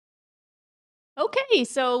Okay,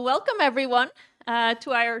 so welcome everyone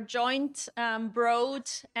to our joint Broad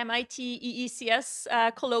MIT EECS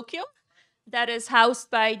Colloquium that is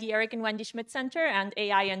housed by the Eric and Wendy Schmidt Center and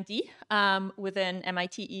AI+D within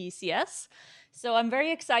MIT EECS. So I'm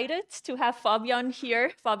very excited to have Fabian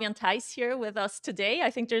Theis here with us today.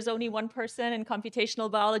 I think there's only one person in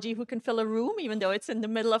computational biology who can fill a room, even though it's in the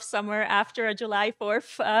middle of summer after a July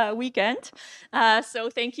 4th weekend. So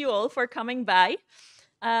thank you all for coming by.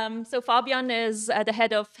 So Fabian is the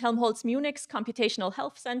head of Helmholtz Munich's Computational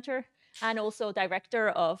Health Center and also director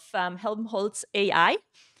of Helmholtz AI.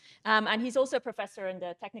 And he's also a professor in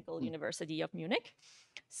the Technical University of Munich.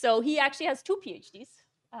 So he actually has 2 PhDs,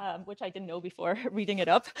 which I didn't know before reading it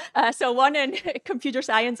up. So one in computer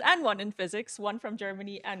science and one in physics, one from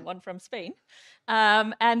Germany and one from Spain.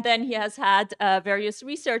 And then he has had various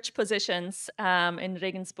research positions in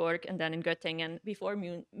Regensburg and then in Göttingen before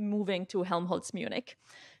moving to Helmholtz Munich.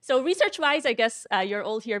 So research-wise, I guess you're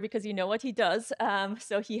all here because you know what he does.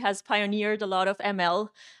 So he has pioneered a lot of ML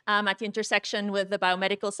at the intersection with the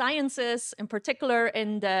biomedical sciences, in particular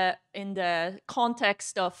in the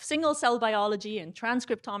context of single-cell biology and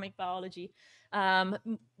transcriptomic biology.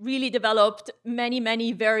 Really developed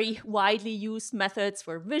many very widely used methods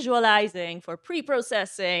for visualizing, for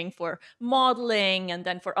pre-processing, for modeling, and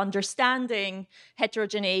then for understanding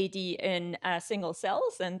heterogeneity in single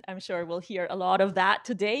cells. And I'm sure we'll hear a lot of that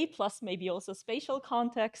today, plus maybe also spatial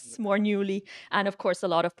contexts more newly, and of course, a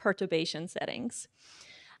lot of perturbation settings.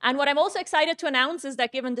 And what I'm also excited to announce is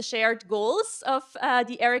that given the shared goals of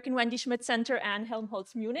the Eric and Wendy Schmidt Center and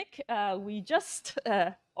Helmholtz Munich, we just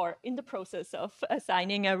are in the process of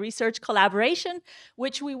signing a research collaboration,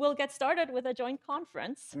 which we will get started with a joint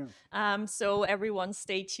conference. So everyone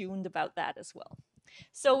stay tuned about that as well.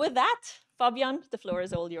 So with that, Fabian, the floor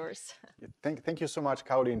is all yours. Thank you so much,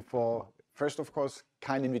 Caroline, for first, of course,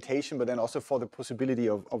 kind invitation, but then also for the possibility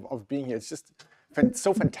of being here. It's just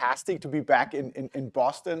so fantastic to be back in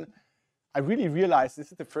Boston. I really realized this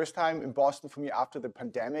is the first time in Boston for me after the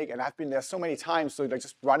pandemic, and I've been there so many times. So like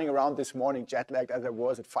just running around this morning, jet lagged as I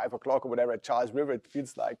was at 5 o'clock or whatever at Charles River, it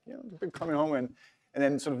feels like, you know, coming home and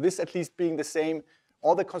then sort of this at least being the same.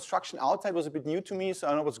 All the construction outside was a bit new to me, so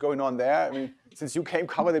I don't know what's going on there. I mean, since you came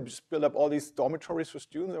cover, they just built up all these dormitories for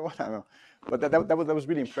students or what, I don't know. But that was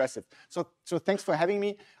really impressive. So thanks for having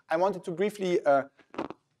me. I wanted to briefly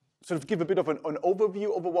sort of give a bit of an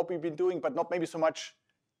overview over what we've been doing, but not maybe so much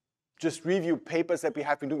just review papers that we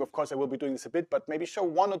have been doing. Of course, I will be doing this a bit, but maybe show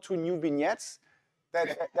 1 or 2 new vignettes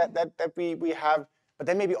that we have, but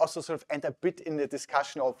then maybe also sort of enter a bit in the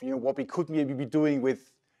discussion of, you know, what we could maybe be doing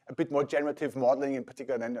with a bit more generative modeling in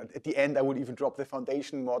particular. And at the end, I would even drop the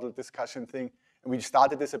foundation model discussion thing. And we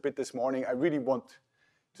started this a bit this morning. I really want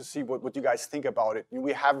to see what you guys think about it.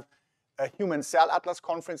 We have a Human Cell Atlas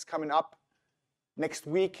conference coming up next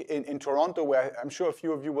week in Toronto, where I'm sure a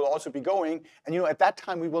few of you will also be going. And you know, at that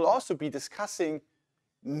time, we will also be discussing,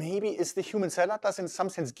 maybe is the Human Cell Atlas in some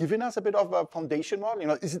sense giving us a bit of a foundation model? You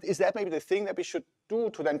know, is that maybe the thing that we should do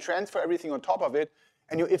to then transfer everything on top of it?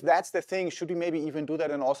 And you know, if that's the thing, should we maybe even do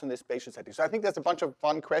that and also in the spatial setting? So I think there's a bunch of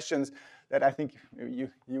fun questions that I think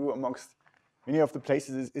you amongst many of the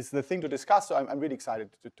places is the thing to discuss. So I'm really excited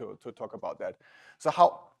to talk about that. So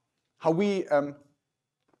how we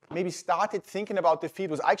maybe started thinking about the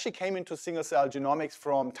field was I actually came into single-cell genomics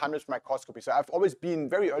from time-lapse microscopy. So I've always been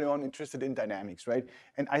very early on interested in dynamics, right?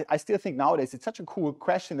 And I still think nowadays it's such a cool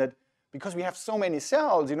question that because we have so many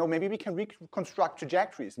cells, you know, maybe we can reconstruct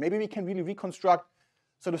trajectories. Maybe we can really reconstruct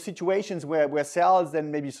sort of situations where cells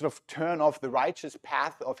then maybe sort of turn off the righteous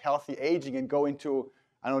path of healthy aging and go into,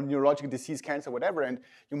 I don't know, neurological disease, cancer, whatever. And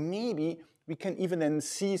you know, maybe we can even then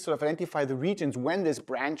see, sort of identify the regions when there's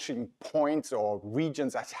branching points or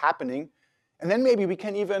regions that's happening. And then maybe we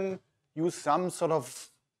can even use some sort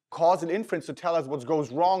of causal inference to tell us what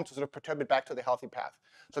goes wrong to sort of perturb it back to the healthy path.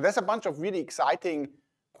 So there's a bunch of really exciting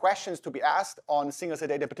questions to be asked on single-cell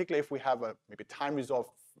data, particularly if we have a maybe time-resolved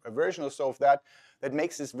version or so of that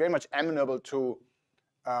makes this very much amenable to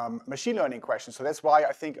machine learning questions. So that's why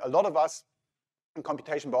I think a lot of us in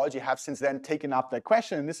computation biology have since then taken up that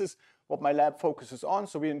question. And this is what my lab focuses on.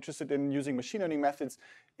 So we're interested in using machine learning methods,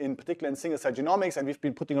 in particular in single-cell genomics. And we've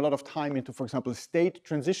been putting a lot of time into, for example, state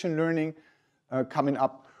transition learning, coming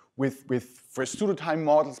up with first pseudotime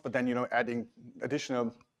models, but then, you know, adding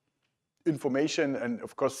additional information. And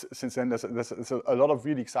of course, since then, there's a lot of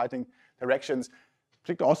really exciting directions,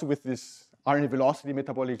 particularly also with this RNA velocity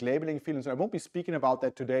metabolic labeling field. And so I won't be speaking about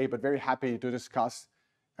that today, but very happy to discuss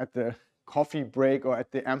at the coffee break or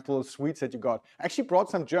at the ample sweets that you got. I actually brought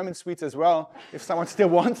some German sweets as well, if someone still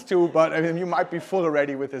wants to, but I mean, you might be full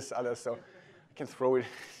already with this other. So I can throw it.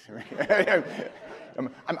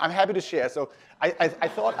 I'm happy to share. So I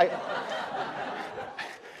thought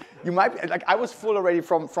you might be, like I was full already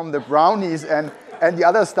from the brownies and the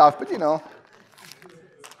other stuff, but you know.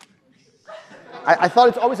 I thought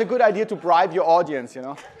it's always a good idea to bribe your audience, you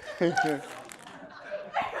know. It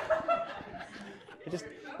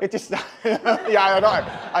just yeah, I know.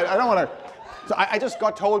 I don't want to. So I just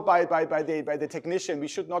got told by the technician we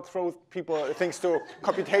should not throw things to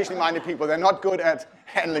computationally minded people. They're not good at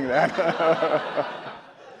handling that.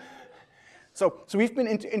 So we've been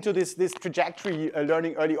into this trajectory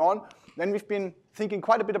learning early on. Then we've been thinking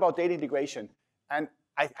quite a bit about data integration. And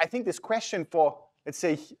I think this question for, let's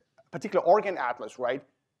say, particular organ atlas, right?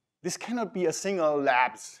 This cannot be a single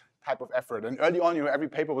lab's type of effort. And early on, you know, every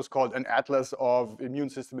paper was called an atlas of immune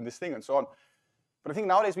system in this thing and so on. But I think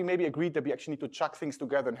nowadays we maybe agreed that we actually need to chuck things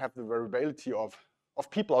together and have the variability of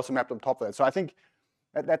people also mapped on top of that. So I think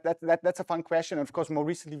that's a fun question. And of course, more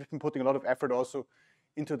recently, we've been putting a lot of effort also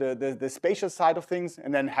into the spatial side of things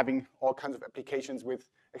and then having all kinds of applications with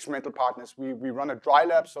experimental partners. We run a dry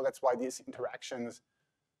lab, so that's why these interactions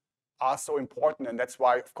are so important. And that's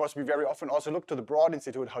why, of course, we very often also look to the Broad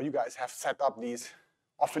Institute, how you guys have set up these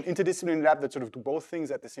often interdisciplinary labs that sort of do both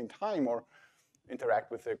things at the same time or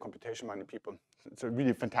interact with the computation-minded people. It's a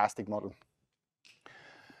really fantastic model.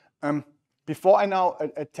 Before I now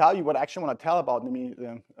tell you what I actually want to tell about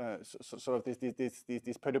sort of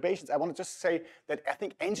these perturbations, I want to just say that I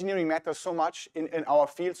think engineering matters so much in our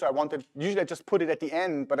field. So usually I just put it at the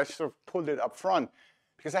end, but I sort of pulled it up front.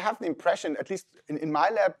 Because I have the impression, at least in my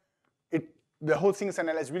lab, the whole single-cell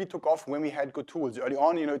analysis really took off when we had good tools. Early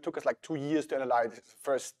on, you know, it took us like 2 years to analyze the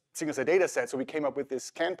first single-cell data set. So we came up with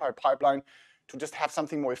this CanPy pipeline to just have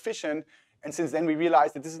something more efficient. And since then, we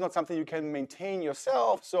realized that this is not something you can maintain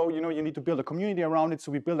yourself. So, you know, you need to build a community around it.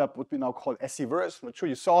 So we built up what we now call SCVerse. I'm not sure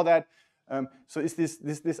you saw that. So it's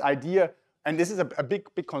this idea. And this is a big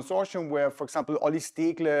consortium where, for example, Olli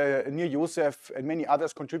Stegle, Nir Josef, and many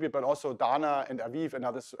others contribute, but also Dana and Aviv and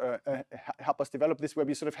others help us develop this, where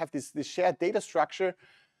we sort of have this shared data structure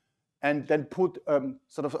and then put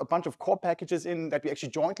sort of a bunch of core packages in that we actually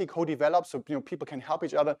jointly co-develop, so you know people can help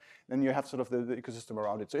each other. Then you have sort of the ecosystem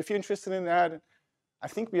around it. So if you're interested in that, I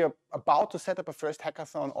think we are about to set up a first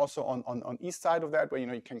hackathon also on east side of that, where you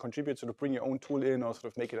know you can contribute, sort of bring your own tool in, or sort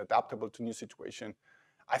of make it adaptable to new situation.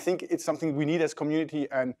 I think it's something we need as community,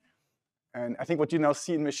 and I think what you now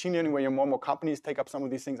see in machine learning, where more and more companies take up some of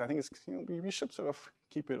these things, I think it's, you know, we should sort of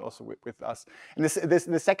keep it also with us. And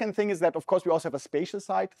the second thing is that, of course, we also have a spatial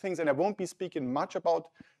side to things, and I won't be speaking much about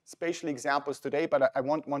spatial examples today, but I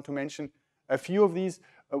want to mention a few of these.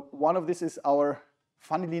 One of this is our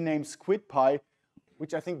funnily named SquidPy,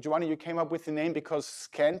 which I think, Giovanni, you came up with the name because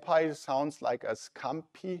ScanPy sounds like a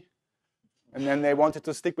scampi, and then they wanted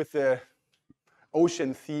to stick with the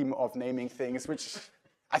ocean theme of naming things, which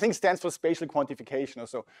I think stands for spatial quantification or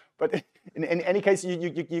so. But in any case, you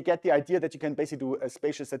get the idea that you can basically do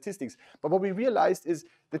spatial statistics. But what we realized is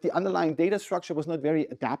that the underlying data structure was not very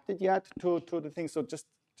adapted yet to the thing. So just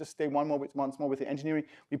stay once more with the engineering.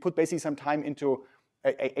 We put basically some time into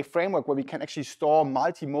a framework where we can actually store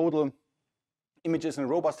multimodal images in a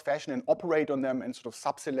robust fashion and operate on them and sort of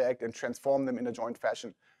subselect and transform them in a joint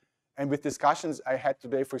fashion. And with discussions I had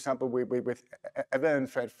today, for example, with Evan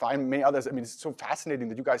and many others, I mean, it's so fascinating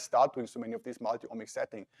that you guys start doing so many of these multi-omic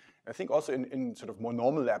settings. I think also in sort of more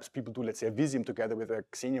normal labs, people do, let's say, a Visium together with a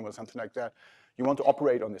Xenium or something like that. You want to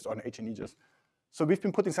operate on this, on H&E just. So we've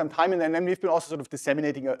been putting some time in there, and then we've been also sort of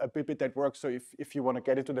disseminating a bit that work. So if you want to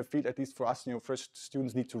get into the field, at least for us, you know, first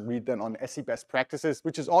students need to read then on SE best practices,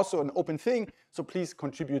 which is also an open thing. So please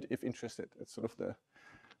contribute if interested. It's sort of the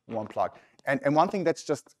one plug. And one thing that's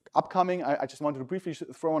just upcoming, I just wanted to briefly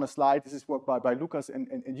throw on a slide. This is work by Lucas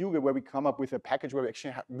and Hugo, where we come up with a package where we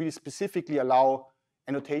actually really specifically allow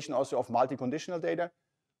annotation also of multi-conditional data,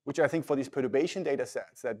 which I think for these perturbation data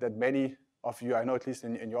sets that many of you, I know at least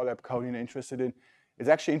in your lab, Caroline, are interested in, it's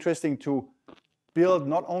actually interesting to build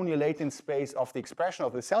not only a latent space of the expression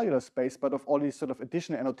of the cellular space, but of all these sort of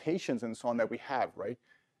additional annotations and so on that we have, right?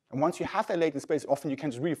 And once you have that latent space, often you can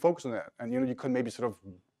just really focus on that. And you know, you can maybe sort of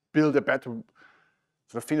build a better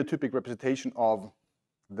sort of phenotypic representation of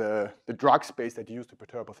the drug space that you use to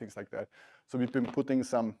perturb or things like that. So we've been putting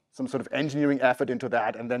some sort of engineering effort into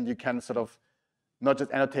that, and then you can sort of not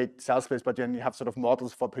just annotate cell space, but then you have sort of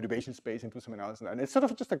models for perturbation space and do some analysis. And it's sort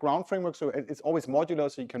of just a ground framework, so it's always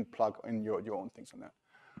modular, so you can plug in your own things on that.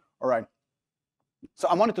 All right. So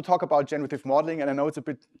I wanted to talk about generative modeling, and I know it's a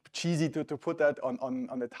bit cheesy to put that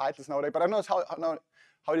on the titles nowadays, but I know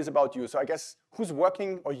how it is about you. So I guess who's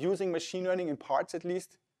working or using machine learning in parts at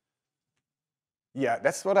least? Yeah,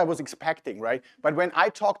 that's what I was expecting, right? But when I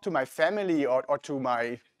talked to my family or to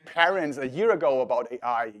my parents a year ago about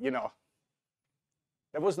AI,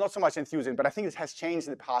 there was not so much enthusiasm, but I think it has changed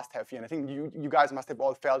in the past half year. And I think you guys must have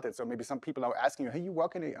all felt it. So maybe some people are asking you, hey, you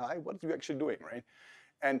work in AI? What are you actually doing, right?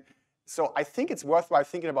 And so I think it's worthwhile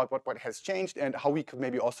thinking about what has changed and how we could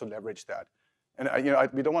maybe also leverage that. And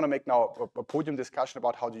we don't want to make now a podium discussion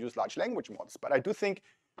about how to use large language models, but I do think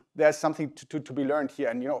there's something to be learned here.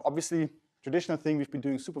 And obviously, traditional thing, we've been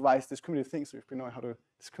doing supervised discriminative things. So we've been knowing how to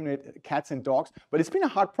discriminate cats and dogs, but it's been a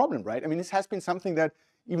hard problem, right? I mean, this has been something that,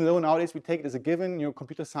 even though nowadays we take it as a given,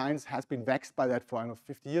 computer science has been vexed by that for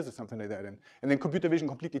 50 years or something like that. And then computer vision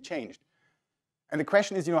completely changed. And the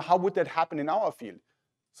question is, how would that happen in our field?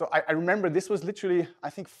 So I remember this was literally, I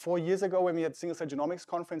think 4 years ago when we had single-cell genomics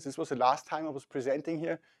conference. This was the last time I was presenting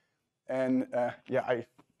here. And yeah,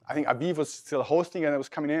 I think Aviv was still hosting, and I was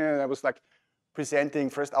coming in and I was like presenting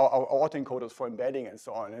first our autoencoders for embedding and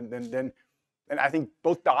so on. And then I think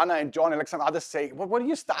both Dana and John and like some others say, well, what are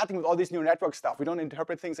you starting with all this neural network stuff? We don't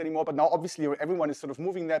interpret things anymore. But now obviously everyone is sort of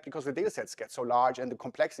moving that because the data sets get so large and the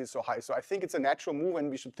complexity is so high. So I think it's a natural move, and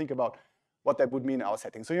we should think about what that would mean in our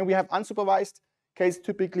setting. So we have unsupervised case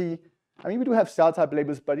typically. I mean, we do have cell type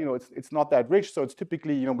labels, but it's not that rich. So it's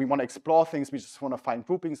typically, we want to explore things. We just want to find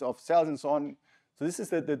groupings of cells and so on. So this is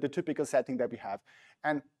the typical setting that we have.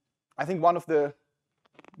 And I think one of the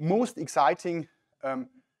most exciting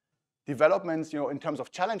developments, in terms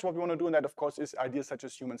of challenge, what we want to do in that, of course, is ideas such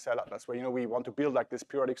as human cell atlas, where we want to build like this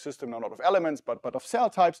periodic system, not of elements, but of cell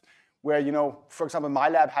types, where for example, my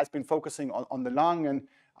lab has been focusing on the lung, and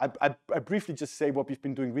I briefly just say what we've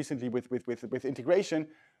been doing recently with integration.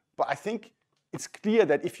 But I think it's clear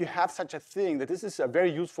that if you have such a thing, that this is a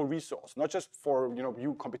very useful resource, not just for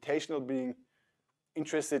you computational being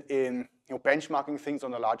interested in benchmarking things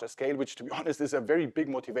on a larger scale, which to be honest is a very big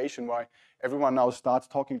motivation why everyone now starts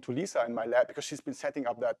talking to Lisa in my lab, because she's been setting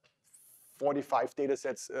up that 45 data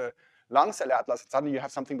sets lung cell atlas. And suddenly you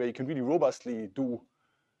have something where you can really robustly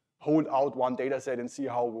hold out one data set and see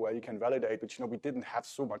how well you can validate, which we didn't have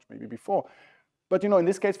so much maybe before. But in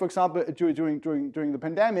this case, for example, during the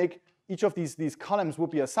pandemic, each of these columns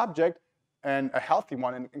would be a subject and a healthy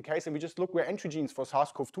one in case, and we just look where entry genes for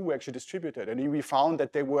SARS-CoV-2 were actually distributed. And we found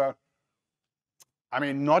that they were, I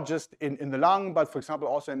mean, not just in the lung, but for example,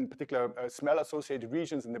 also in particular smell-associated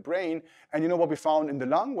regions in the brain. And what we found in the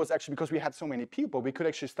lung was actually because we had so many people, we could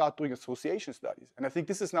actually start doing association studies. And I think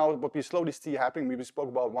this is now what we slowly see happening. We spoke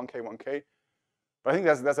about 1K. But I think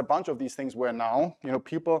there's a bunch of these things where now,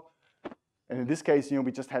 people, and in this case,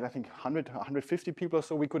 we just had, I think, 150 people,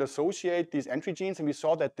 so we could associate these entry genes, and we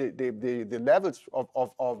saw that the levels of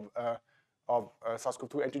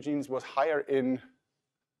SARS-CoV-2 entry genes was higher in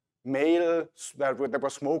male that were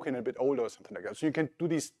smoking a bit older or something like that. So you can do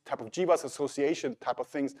these type of GWAS association type of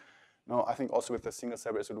things. Now, I think also with the single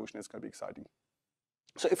cell resolution, it's going to be exciting.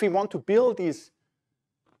 So if we want to build these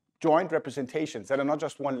joint representations that are not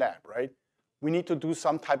just one lab, right? We need to do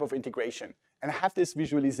some type of integration. And I have this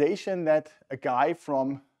visualization that a guy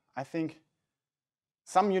from, I think,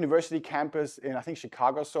 some university campus in, I think,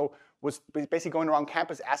 Chicago, so was basically going around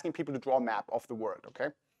campus asking people to draw a map of the world, okay?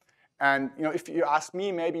 And if you ask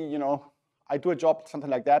me, maybe, I do a job, something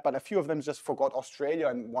like that, but a few of them just forgot Australia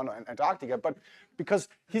and one Antarctica. But because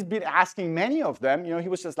he's been asking many of them, he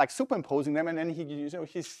was just like superimposing them, and then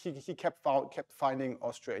he kept finding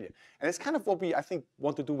Australia. And it's kind of what we, I think,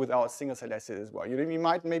 want to do with our single cell assays as well. We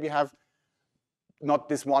might maybe have not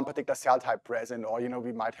this one particular cell type present, or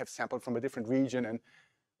we might have sampled from a different region, and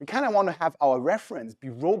we kind of want to have our reference be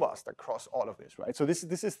robust across all of this, right? So this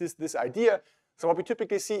is this idea. So what we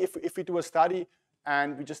typically see if we do a study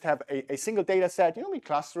and we just have a single data set, we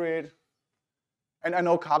cluster it. And I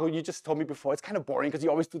know, Cargo, you just told me before, it's kind of boring because you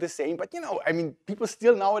always do the same, but I mean, people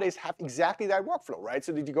still nowadays have exactly that workflow, right?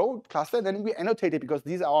 So did you go cluster, then we annotate it because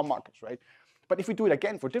these are our markers, right? But if we do it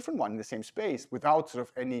again for a different one in the same space without sort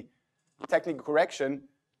of any technical correction,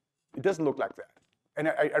 it doesn't look like that. And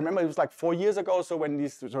I remember it was like 4 years ago, so when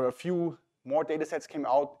these sort of a few more data sets came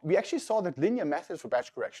out, we actually saw that linear methods for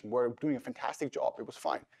batch correction were doing a fantastic job. It was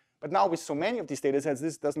fine. But now with so many of these data sets,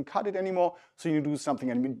 this doesn't cut it anymore. So you do something,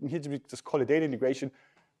 and here we just call it data integration,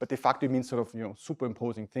 but de facto it means sort of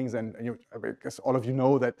superimposing things. And I guess all of you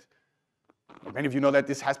know that, many of you know that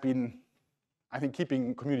this has been, I think,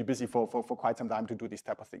 keeping community busy for quite some time to do these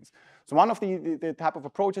type of things. So one of the type of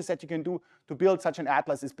approaches that you can do to build such an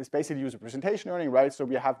atlas is basically use representation learning, right? So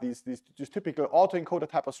we have these typical autoencoder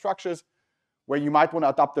type of structures where you might want to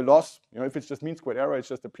adopt the loss. If it's just mean squared error, it's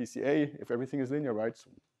just a PCA. If everything is linear, right?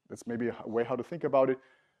 So that's maybe a way how to think about it.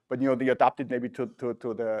 But they adapt it maybe to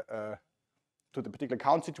the particular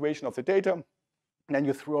count situation of the data. And then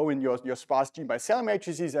you throw in your sparse gene by cell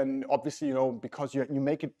matrices, and obviously, you know, because you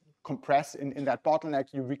make it compress in that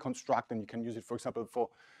bottleneck, you reconstruct, and you can use it, for example, for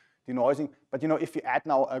denoising. But you know, if you add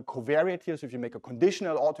now a covariate here, so if you make a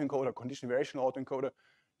conditional autoencoder, conditional variational autoencoder,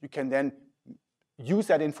 you can then use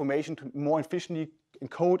that information to more efficiently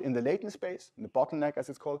encode in the latent space, in the bottleneck as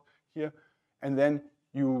it's called here, and then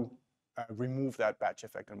you remove that batch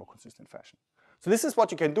effect in a more consistent fashion. So this is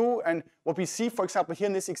what you can do, and what we see, for example, here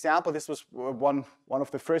in this example, this was one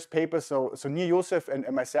of the first papers. So Nir Yosef and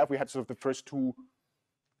myself, we had sort of the first two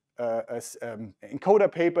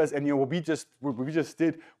encoder papers, and you know what we just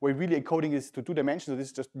did, where really encoding is to 2 dimensions. So this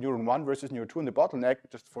is just neuron 1 versus neuron 2 in the bottleneck,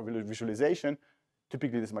 just for visualization.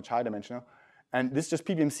 Typically, this is much higher dimensional. And this is just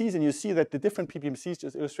PBMCs, and you see that the different PBMCs,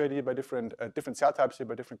 just illustrated here by different cell types here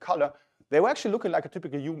by different color, they were actually looking like a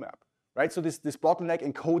typical UMAP, right? So this bottleneck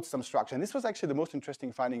encodes some structure. And this was actually the most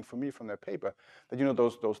interesting finding for me from that paper, that you know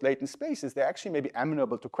those latent spaces, they're actually maybe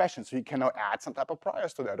amenable to questions. So you can now add some type of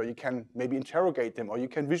priors to that, or you can maybe interrogate them, or you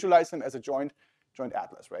can visualize them as a joint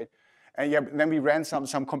atlas, right? And yeah, then we ran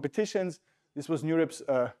some competitions. This was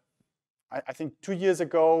NeurIPS. I think 2 years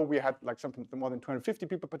ago, we had like something more than 250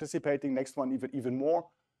 people participating. Next one, even more.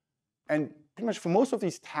 And pretty much for most of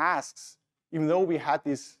these tasks, even though we had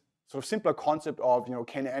this sort of simpler concept of, you know,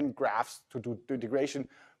 KNN graphs to do the integration,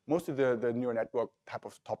 most of the neural network type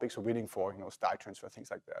of topics are waiting for, you know, style transfer, things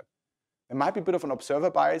like that. There might be a bit of an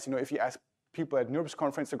observer bias. You know, if you ask people at NeurIPS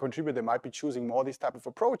conference to contribute, they might be choosing more of these type of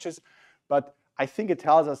approaches. But I think it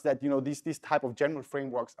tells us that, you know, these type of general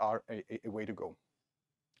frameworks are a way to go.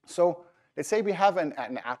 So let's say we have an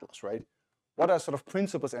atlas, right? What are sort of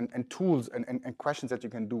principles and tools and questions that you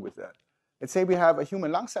can do with that? Let's say we have a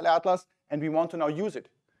human lung cell atlas, and we want to now use it.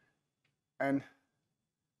 And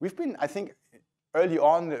we've been, I think, early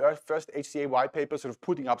on, the first HCA white paper, sort of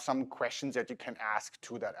putting up some questions that you can ask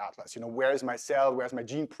to that atlas. You know, where is my cell? Where's my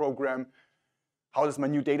gene program? How does my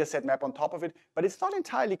new data set map on top of it? But it's not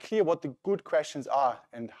entirely clear what the good questions are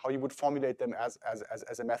and how you would formulate them as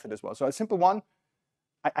a method as well. So a simple one,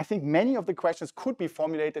 I think many of the questions could be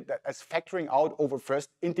formulated as factoring out over first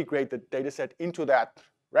integrate the data set into that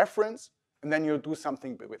reference, and then you'll do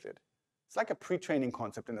something with it. It's like a pre-training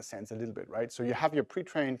concept in a sense, a little bit, right? So you have your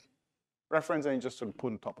pre-trained reference, and you just sort of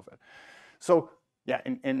put on top of it. So yeah,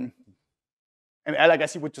 in ML, I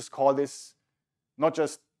guess you would just call this not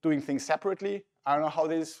just doing things separately. I don't know how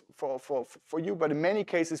it is for you, but in many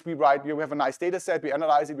cases we have a nice data set, we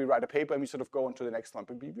analyze it, we write a paper, and we sort of go on to the next one.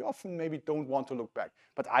 But we often maybe don't want to look back.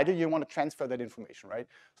 But either you want to transfer that information, right?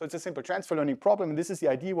 So it's a simple transfer learning problem, and this is the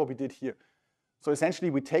idea what we did here. So essentially,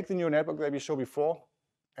 we take the neural network that we showed before,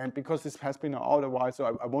 and because this has been out a while,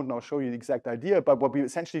 so I won't now show you the exact idea, but what we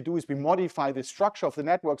essentially do is we modify the structure of the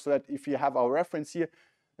network so that if you have our reference here,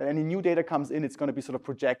 that any new data comes in, it's going to be sort of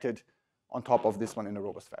projected on top of this one in a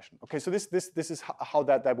robust fashion. Okay, so this is how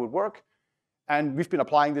that would work. And we've been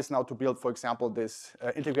applying this now to build, for example, this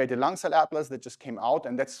integrated lung cell atlas that just came out.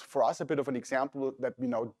 And that's, for us, a bit of an example that we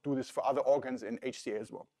now do this for other organs in HCA as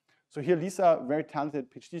well. So here, Lisa, very talented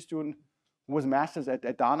PhD student, who was a master's at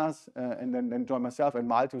Danas, and then joined myself, and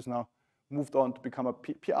Malte, who's now moved on to become a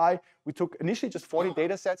PI. We took initially just 40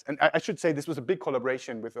 data sets. And I should say this was a big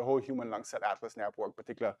collaboration with the whole human lung cell atlas network,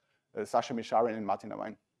 particularly Sasha Misharin and Martin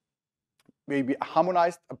Lavain. We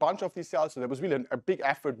harmonized a bunch of these cells, so there was really a big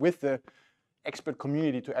effort with the expert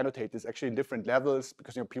community to annotate this actually in different levels,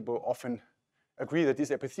 because people often agree that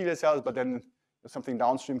these are epithelial cells, but then something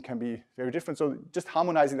downstream can be very different. So just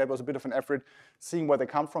harmonizing that was a bit of an effort, seeing where they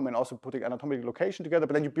come from and also putting anatomical location together,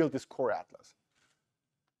 but then you build this core atlas.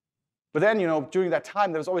 But then, during that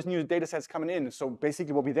time, there was always new data sets coming in. So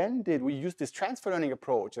basically what we then did, we used this transfer learning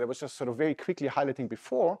approach that was just sort of very quickly highlighting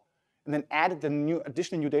before, and then added the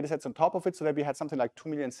additional new data sets on top of it, so that we had something like 2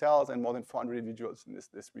 million cells and more than 400 individuals in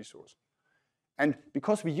this resource. And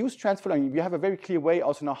because we use transfer learning, we have a very clear way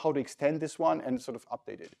also now how to extend this one and sort of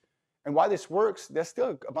update it. And while this works, there's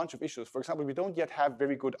still a bunch of issues. For example, we don't yet have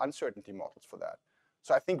very good uncertainty models for that.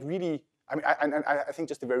 So I think really, I think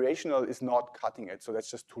just the variational is not cutting it. So that's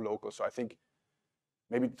just too local. So I think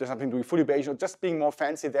maybe there's something doing fully Bayesian, just being more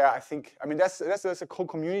fancy there. There's a whole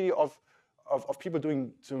community of people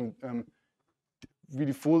doing some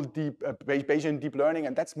really full deep Bayesian deep learning,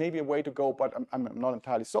 and that's maybe a way to go, but I'm not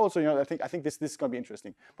entirely sold. So I think this is going to be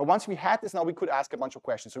interesting. But once we had this, now we could ask a bunch of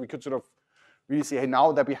questions. So we could sort of really say, hey,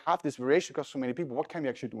 now that we have this variation across so many people, what can we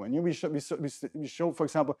actually do? And we show, for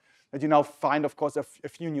example, that you now find, of course, a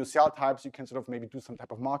few new cell types. You can sort of maybe do some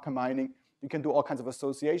type of marker mining. You can do all kinds of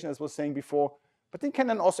association, as I was saying before. But they can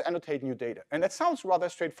then also annotate new data. And that sounds rather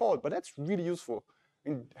straightforward, but that's really useful.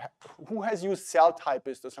 Who has used cell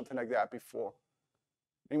typist or something like that before?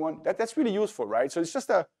 Anyone? That's really useful, right? So it's just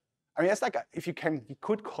a, I mean, it's like, if you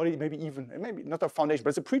could call it maybe not a foundation, but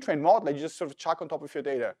it's a pre-trained model that you just sort of chuck on top of your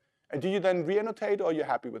data. And do you then re-annotate, or are you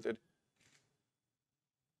happy with it?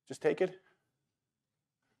 Just take it?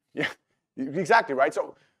 Yeah, exactly, right?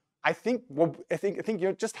 So I think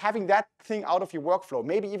you're just having that thing out of your workflow,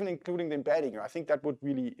 maybe even including the embedding, I think that would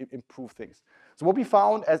really improve things. So what we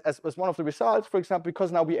found as one of the results, for example,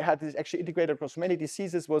 because now we had this actually integrated across many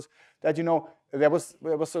diseases, was that, you know, there was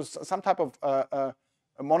some type of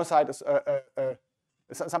monocyte,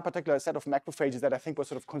 some particular set of macrophages that I think was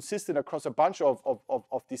sort of consistent across a bunch of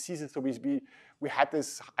diseases. So we had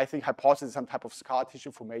this, I think, hypothesis, some type of scar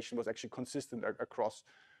tissue formation was actually consistent across,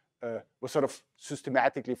 was sort of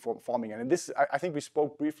systematically forming. And in this, I think we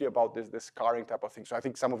spoke briefly about this scarring type of thing. So I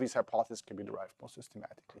think some of these hypotheses can be derived more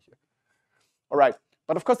systematically here. All right,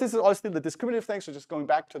 but of course, this is all still the discriminative thing. So just going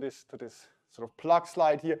back to this sort of plug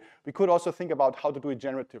slide here, we could also think about how to do it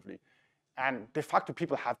generatively. And de facto,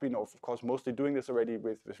 people have been, of course, mostly doing this already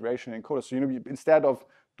with relational encoders. So, you know, instead of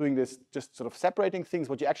doing this, just sort of separating things,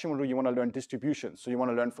 what you actually want to do, you want to learn distributions. So you want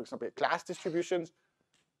to learn, for example, class distributions.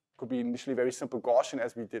 Could be initially very simple Gaussian,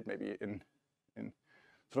 as we did maybe in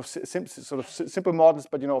sort of simple models.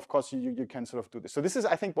 But, you know, of course, you can sort of do this. So this is,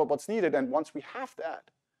 I think, what's needed. And once we have that,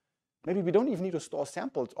 maybe we don't even need to store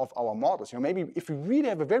samples of our models. You know, maybe if we really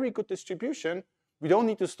have a very good distribution, we don't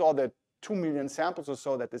need to store the 2 million samples or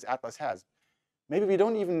so that this atlas has. Maybe we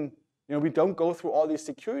don't even, you know, we don't go through all these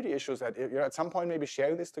security issues that, you know, at some point maybe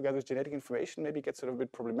sharing this together with genetic information maybe gets sort of a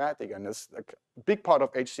bit problematic. And this, like, a big part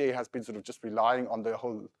of HCA has been sort of just relying on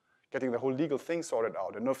getting the whole legal thing sorted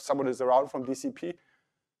out. And if someone is around from DCP,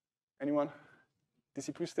 anyone?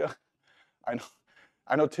 DCP still?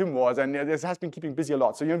 I know Tim was, and this has been keeping busy a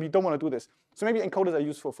lot. So, you know, we don't want to do this. So maybe encoders are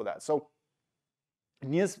useful for that. So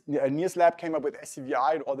Near's lab came up with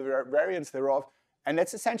SCVI, all the variants thereof, and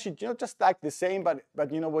that's essentially, you know, just like the same,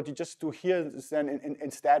 but you know what you just do here is then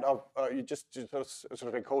instead of you just sort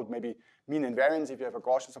of encode maybe mean and variance if you have a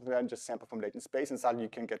Gaussian something like that, and just sample from latent space, and suddenly you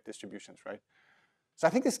can get distributions, right? So I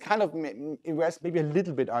think this kind of was maybe a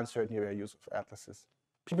little bit uncertainty about use of atlases.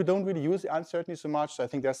 People don't really use the uncertainty so much, so I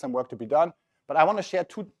think there's some work to be done. But I want to share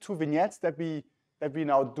two vignettes that we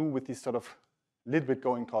now do with this sort of little bit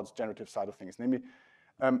going towards generative side of things, namely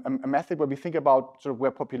a method where we think about sort of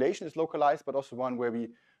where population is localized, but also one where we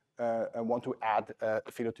want to add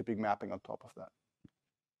phenotypic mapping on top of that.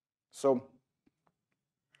 So,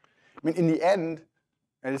 I mean, in the end,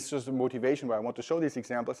 and it's just a motivation why I want to show these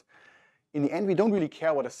examples, in the end, we don't really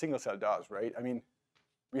care what a single cell does, right? I mean,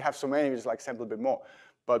 we have so many, we just like sample a bit more.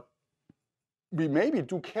 But we maybe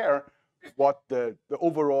do care what the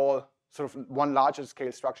overall sort of one larger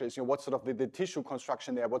scale structure is, you know, what's sort of the tissue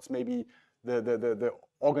construction there, what's maybe the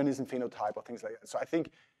organism phenotype or things like that. So I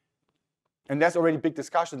think, and there's already big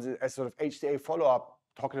discussions as sort of HCA follow-up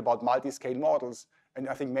talking about multi-scale models. And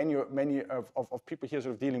I think many of people here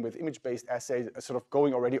sort of dealing with image-based assays are sort of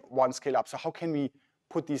going already one scale up. So how can we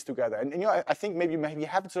put these together? And you know, I think maybe you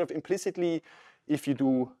have it sort of implicitly if you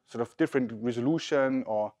do sort of different resolution,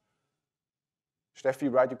 or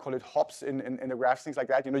Steffi, right, you call it hops in the graphs, things like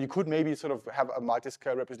that. You know, you could maybe sort of have a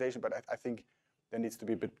multi-scale representation, but I think there needs to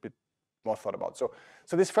be a bit more thought about. So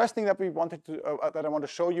this first thing that we wanted to, that I want to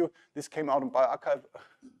show you, this came out in bioRxiv a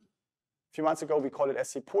few months ago. We call it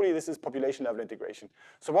SC-PULI. This is population level integration.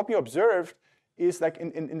 So what we observed is, like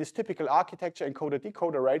in this typical architecture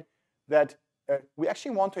encoder-decoder, right, that we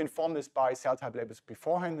actually want to inform this by cell type labels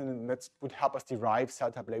beforehand, and that would help us derive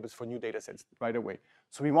cell type labels for new data sets right away.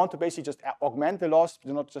 So we want to basically just augment the loss,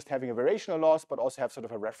 not just having a variational loss, but also have sort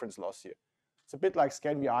of a reference loss here. It's a bit like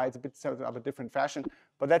ScanVI, it's a bit sort of a different fashion,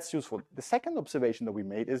 but that's useful. The second observation that we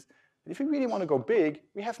made is that if we really want to go big,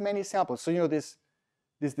 we have many samples. So, you know, this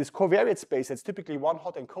covariate space that's typically one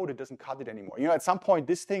hot encoded doesn't cut it anymore. You know, at some point,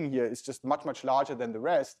 this thing here is just much larger than the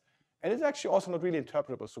rest. And it's actually also not really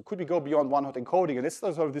interpretable. So could we go beyond one hot encoding? And it's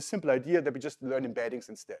sort of this simple idea that we just learn embeddings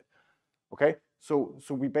instead. Okay, so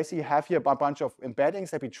we basically have here a bunch of embeddings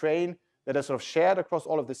that we train that are sort of shared across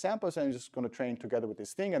all of the samples, and you're just going to train together with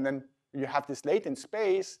this thing. And then you have this latent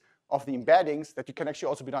space of the embeddings that you can actually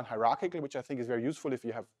also be done hierarchically, which I think is very useful if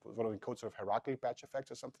you have one of the codes sort of hierarchical batch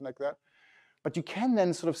effects or something like that. But you can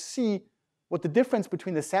then sort of see what the difference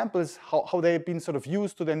between the samples, how they've been sort of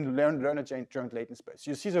used to then learn a joint latent space.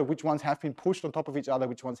 You see sort of which ones have been pushed on top of each other,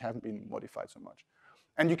 which ones haven't been modified so much.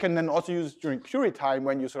 And you can then also use during query time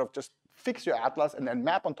when you sort of just fix your atlas and then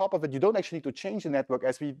map on top of it. You don't actually need to change the network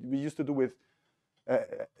as we used to do with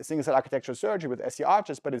single-cell architectural surgery with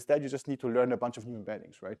SCRs, but instead you just need to learn a bunch of new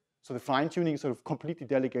embeddings, right? So the fine-tuning is sort of completely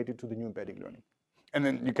delegated to the new embedding learning. And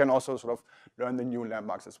then you can also sort of learn the new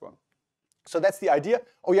landmarks as well. So that's the idea.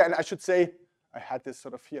 Oh yeah, and I should say, I had this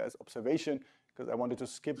sort of here as observation because I wanted to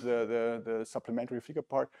skip the supplementary figure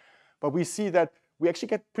part. But we see that we actually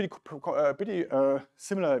get pretty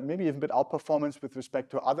similar, maybe even a bit outperformance with respect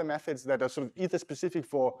to other methods that are sort of either specific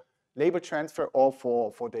for labor transfer or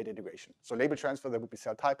for data integration. So labor transfer, that would be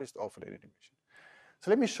cell typist, or for data integration. So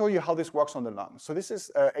let me show you how this works on the lung. So this is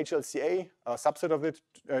HLCA, a subset of it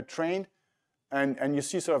trained. And you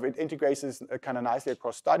see sort of it integrates kind of nicely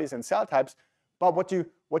across studies and cell types. But what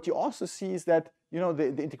you also see is that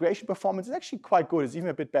the integration performance is actually quite good. It's even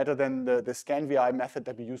a bit better than the ScanVI method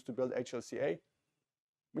that we used to build HLCA,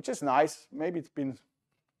 which is nice. Maybe it's been,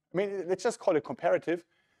 let's just call it comparative.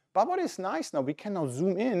 But what is nice now, we can now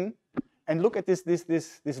zoom in and look at this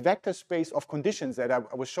vector space of conditions that I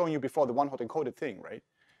was showing you before, the one-hot encoded thing, right?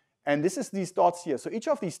 And this is these dots here. So each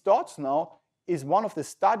of these dots now is one of the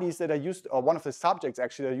studies that are used, or one of the subjects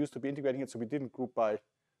actually that are used to be integrating it. So we didn't group by,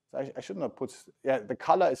 so I should not put, yeah, the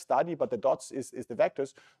color is study, but the dots is the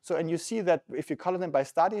vectors. So, and you see that if you color them by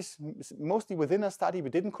studies, mostly within a study, we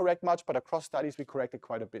didn't correct much, but across studies, we corrected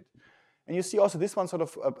quite a bit. And you see also this one sort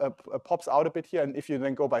of pops out a bit here. And if you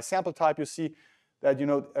then go by sample type, you see that,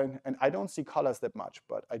 and I don't see colors that much,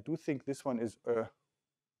 but I do think this one is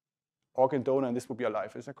organ donor and this would be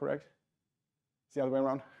alive. Is that correct? It's the other way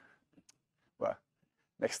around? Well,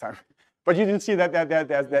 next time. But you didn't see that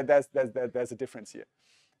there's a difference here.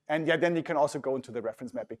 And yeah, then you can also go into the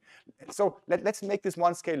reference mapping. So let's make this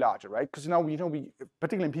one scale larger, right? Because we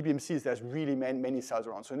particularly in PBMCs, there's really many cells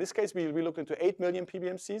around. So in this case, we looked into 8 million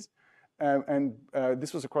PBMCs. And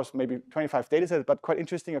this was across maybe 25 data sets, but quite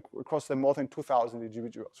interesting across the more than 2,000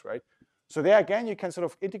 individuals, right? So there again, you can sort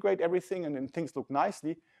of integrate everything and then things look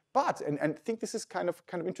nicely. But, and I think this is kind of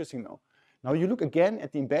interesting now. Now you look again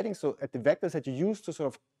at the embedding, so at the vectors that you use to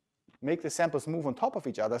sort of make the samples move on top of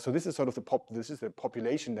each other. So this is sort of the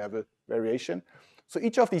population level variation. So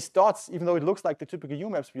each of these dots, even though it looks like the typical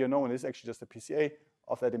UMAPs we know, and it's actually just a PCA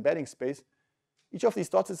of that embedding space, each of these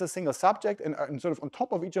dots is a single subject, and sort of on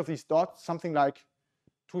top of each of these dots, something like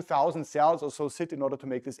 2,000 cells or so sit in order to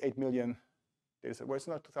make this 8 million data set. Well, it's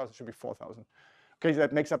not 2,000, it should be 4,000. Okay, so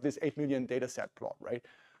that makes up this 8 million data set plot, right?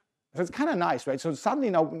 So it's kind of nice, right? So suddenly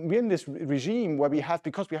now we're in this regime where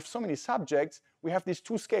because we have so many subjects, we have these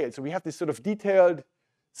two scales. So we have this sort of detailed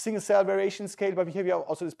single cell variation scale, but here we have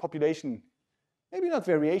also this population, maybe not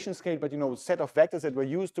variation scale, but set of vectors that were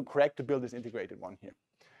used to build this integrated one here.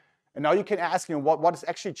 And now you can ask, what is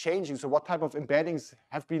actually changing? So what type of embeddings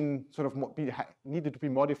have been sort of needed to be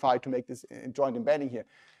modified to make this joint embedding here?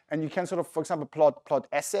 And you can sort of, for example, plot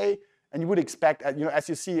assay. And you would expect, as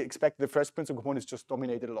you see, the first principal component is just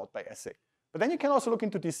dominated a lot by assay. But then you can also look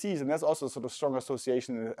into disease, and there's also sort of strong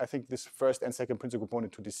association, I think, this first and second principal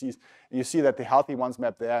component to disease. And you see that the healthy ones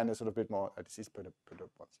map there, and there's sort of a bit more disease-perturbed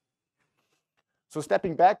ones. So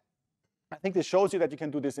stepping back, I think this shows you that you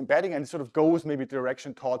can do this embedding, and it sort of goes maybe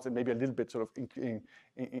direction towards and maybe a little bit sort of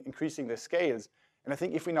increasing the scales. And I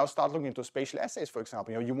think if we now start looking into spatial assays, for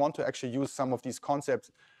example, you want to actually use some of these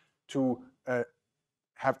concepts to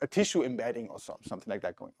have a tissue embedding or something like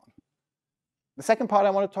that going on. The second part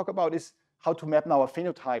I want to talk about is how to map now a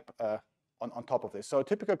phenotype on top of this. So a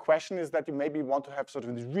typical question is that you maybe want to have sort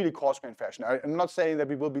of this really coarse-grained fashion. I'm not saying that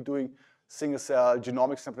we will be doing single-cell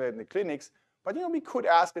genomics something in the clinics, but we could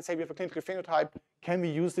ask, let's say we have a clinical phenotype, can we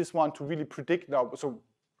use this one to really predict now? So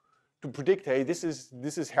to predict, hey, this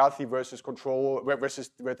is healthy versus control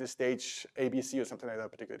versus stage A, B, C or something like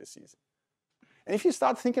that particular disease. And if you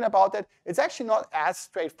start thinking about that, it's actually not as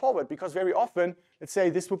straightforward because very often, let's say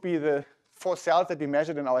this would be the 4 cells that we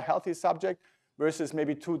measured in our healthy subject versus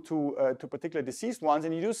maybe two particular diseased ones.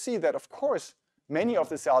 And you do see that, of course, many of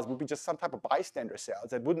the cells would be just some type of bystander cells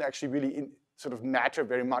that wouldn't actually really sort of matter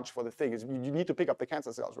very much for the thing. You need to pick up the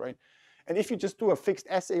cancer cells, right? And if you just do a fixed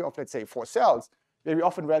assay of, let's say, 4 cells, very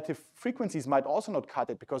often relative frequencies might also not cut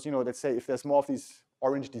it because, let's say if there's more of these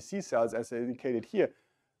orange disease cells, as indicated here,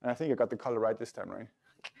 and I think I got the color right this time,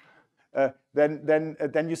 right?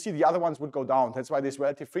 Then you see the other ones would go down. That's why this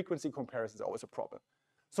relative frequency comparison is always a problem.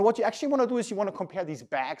 So what you actually want to do is you want to compare these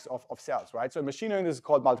bags of cells, right? So in machine learning, this is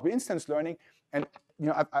called multiple instance learning. And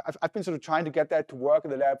I've been sort of trying to get that to work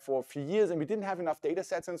in the lab for a few years, and we didn't have enough data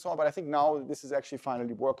sets and so on, but I think now this is actually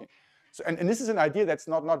finally working. So, and this is an idea that's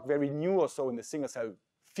not very new or so in the single cell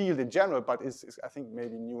field in general, but is I think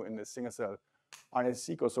maybe new in the single cell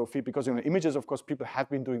RNA-seq or so field, because images, of course, people have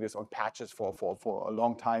been doing this on patches for a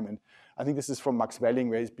long time. And I think this is from Max Welling,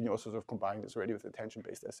 where he's been also sort of combining this already with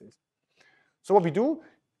attention-based assays. So what we do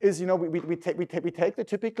is, we take the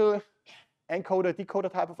typical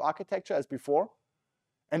encoder-decoder type of architecture as before,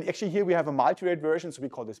 And actually here we have a multi-rate version, so we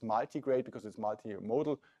call this multi-grade because it's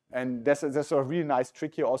multimodal. And there's a sort of really nice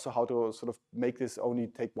trick here also how to sort of make this only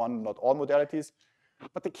take one, not all modalities.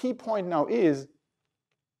 But the key point now is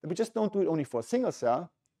that we just don't do it only for a single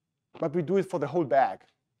cell, but we do it for the whole bag,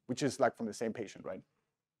 which is like from the same patient, right?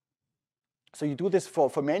 So you do this for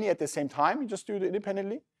many at the same time, you just do it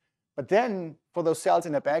independently. But then for those cells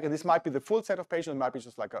in the bag, and this might be the full set of patients, it might be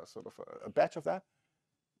just like a sort of a batch of that,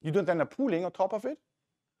 you do then a pooling on top of it,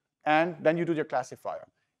 and then you do your classifier.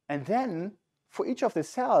 And then for each of the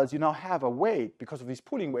cells, you now have a weight because of these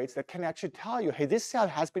pooling weights that can actually tell you, hey, this cell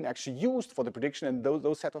has been actually used for the prediction and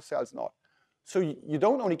those set of cells not. So you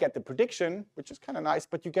don't only get the prediction, which is kind of nice,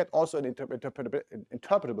 but you get also an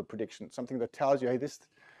interpretable prediction, something that tells you, hey, this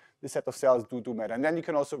set of cells do matter. And then you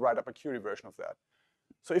can also write up a query version of that.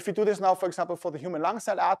 So if you do this now, for example, for the human lung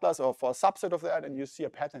cell atlas or for a subset of that, and you see a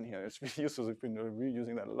pattern here, it's really useful. We've been really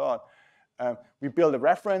using that a lot. We build a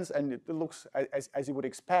reference, and it looks as you would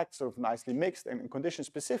expect, sort of nicely mixed and condition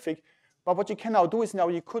specific. But what you can now do is now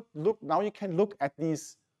you can look at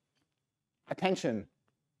these attention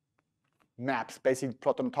maps, basically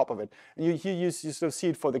plot on top of it. And you sort of see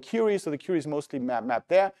it for the query, so the query is mostly mapped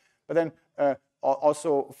there. But then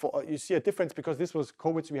also you see a difference because this was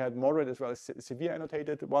COVID, so we had moderate as well as severe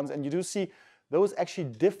annotated ones, and you do see those actually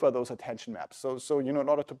differ, those attention maps. So in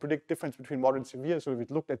order to predict difference between moderate and severe, so we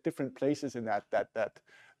looked at different places in that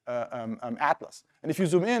atlas. And if you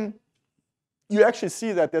zoom in, you actually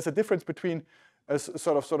see that there's a difference between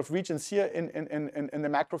sort of regions here in the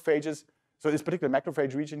macrophages. So this particular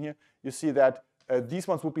macrophage region here, you see that these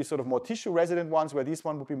ones would be sort of more tissue-resident ones, where these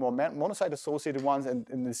ones would be more monocyte-associated ones. And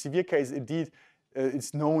in the severe case, indeed,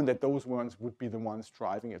 it's known that those ones would be the ones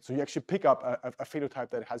driving it. So you actually pick up a phenotype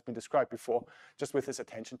that has been described before, just with this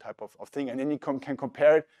attention type of thing. And then you can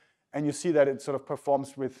compare it, and you see that it sort of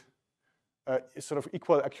performs with sort of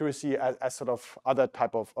equal accuracy as sort of other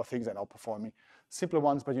type of things that are performing. Simpler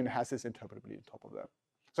ones, but has this interpretability on top of that.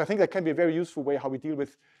 So I think that can be a very useful way how we deal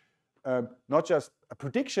with not just a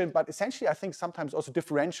prediction, but essentially, I think sometimes also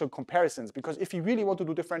differential comparisons. Because if you really want to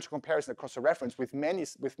do differential comparison across a reference with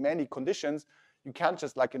many conditions, you can't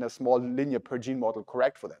just like in a small linear per gene model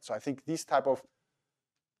correct for that. So I think these type of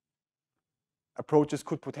approaches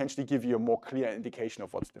could potentially give you a more clear indication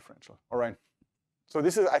of what's differential. All right. So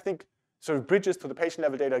this is, I think, sort of bridges to the patient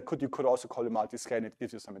level data. You could also call it multi-scale, and it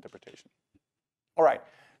gives you some interpretation. All right.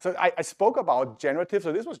 So I spoke about generative.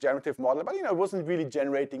 So this was generative model, but it wasn't really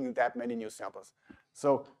generating that many new samples.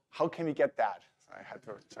 So how can we get that? So I had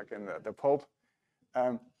to check in the Pope.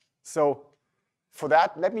 So for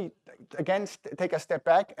that, let me again take a step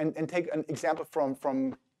back and take an example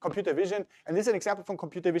from computer vision. And this is an example from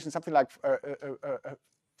computer vision, something like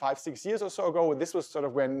 5-6 years or so ago. This was sort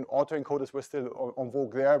of when autoencoders were still on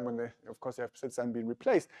vogue there, when they, of course, they have since then been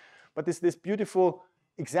replaced. But this beautiful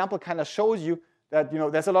example kind of shows you that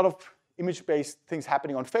there's a lot of image-based things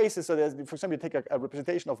happening on faces. So there's, for example, you take a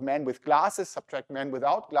representation of men with glasses, subtract men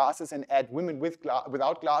without glasses, and add women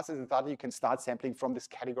without glasses, and thus you can start sampling from this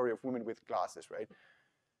category of women with glasses, right?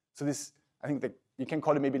 So this, I think that you can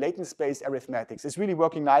call it maybe latent space arithmetics. It's really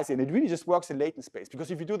working nicely, and it really just works in latent space.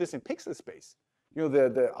 Because if you do this in pixel space,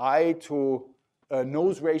 the eye to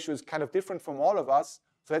nose ratio is kind of different from all of us.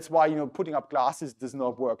 So that's why putting up glasses does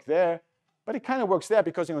not work there. But it kind of works there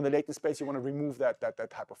because in the latent space you want to remove that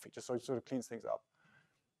type of feature, so it sort of cleans things up.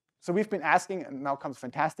 So we've been asking, and now comes a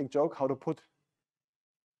fantastic joke, how to put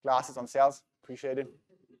glasses on cells. Appreciate it.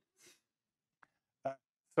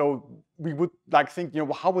 So we would think,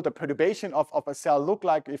 how would the perturbation of a cell look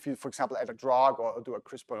like if you, for example, add a drug or do a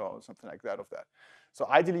CRISPR or something like that of that. So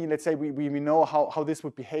ideally, let's say we know how this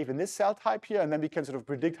would behave in this cell type here, and then we can sort of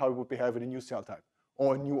predict how it would behave in a new cell type,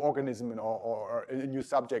 or a new organism, or a new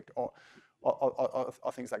subject, or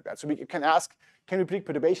things like that. So we can ask, can we predict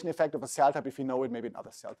perturbation effect of a cell type if we know it maybe in other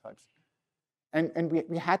cell types? And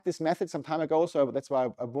we had this method some time ago, so that's why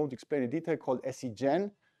I won't explain in detail, called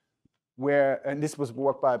SEGen, and this was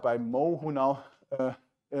work by Mo, who now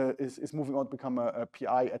is moving on to become a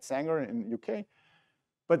PI at Sanger in the UK.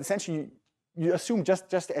 But essentially, you assume,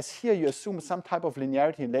 just as here, you assume some type of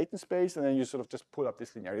linearity in latent space, and then you sort of just pull up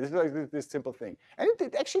this linearity. This is like this simple thing. And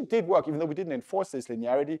it actually did work, even though we didn't enforce this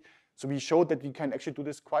linearity. So we showed that you can actually do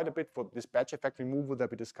this quite a bit for this batch effect removal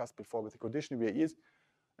that we discussed before with the conditional VAEs.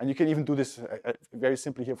 And you can even do this very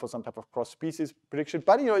simply here for some type of cross-species prediction.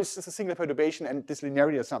 But it's just a single perturbation, and this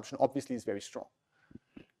linearity assumption obviously is very strong.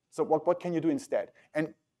 So what can you do instead?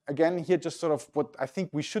 And again, here just sort of what I think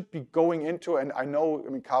we should be going into, and I know,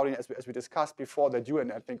 Caroline, as we discussed before, that you,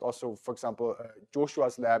 and I think also, for example,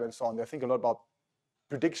 Joshua's lab and so on, they think a lot about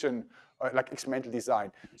prediction, like experimental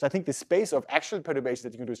design. So I think the space of actual perturbation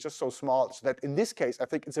that you can do is just so small, so that in this case, I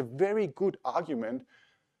think it's a very good argument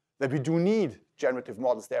that we do need generative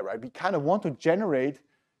models there, right? We kind of want to generate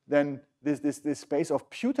then this space of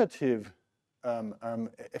putative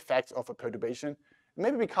effects of a perturbation.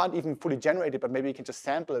 Maybe we can't even fully generate it, but maybe we can just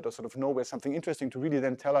sample it or sort of know where something interesting to really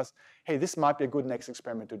then tell us, hey, this might be a good next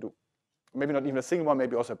experiment to do. Maybe not even a single one,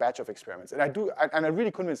 maybe also a batch of experiments. And I'm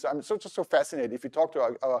really convinced, I'm just so fascinated if we talk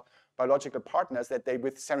to our biological partners that they,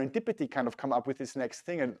 with serendipity, kind of come up with this next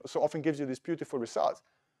thing and so often gives you these beautiful results.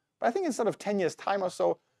 But I think in sort of 10 years' time or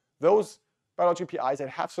so, those biological PIs that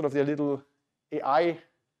have sort of their little AI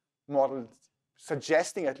models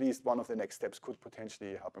suggesting at least one of the next steps could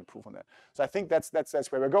potentially help improve on that. So I think that's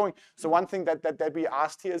where we're going. So one thing that we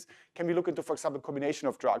asked here is, can we look into, for example, combination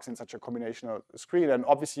of drugs in such a combinational screen? And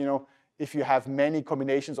obviously, you know, if you have many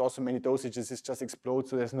combinations, also many dosages, it just explodes.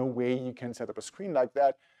 So there's no way you can set up a screen like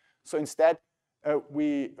that. So instead,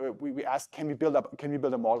 we asked, can we build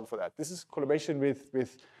a model for that? This is collaboration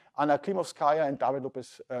with Anna Klimovskaya and David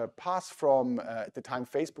Lopez Paz from, at the time,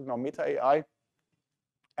 Facebook, now Meta AI.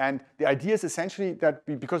 And the idea is essentially that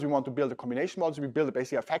because we want to build a combination model, so we build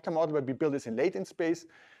basically a factor model, but we build this in latent space,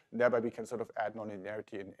 and thereby we can sort of add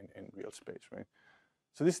nonlinearity in real space, right?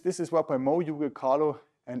 So this is work by Mo, Hugo, Carlo,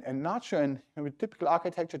 and Nacho, and with typical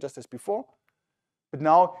architecture, just as before. But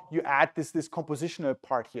now you add this compositional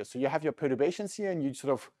part here. So you have your perturbations here, and you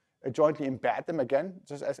sort of jointly embed them again,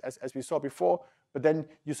 just as we saw before. But then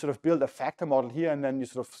you sort of build a factor model here, and then you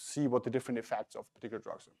sort of see what the different effects of particular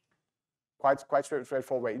drugs are. Quite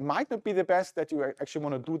straightforward. It might not be the best that you actually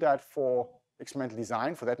want to do that for experimental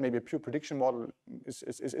design. For that, maybe a pure prediction model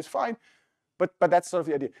is fine. But that's sort of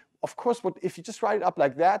the idea. Of course, if you just write it up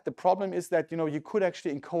like that, the problem is that you could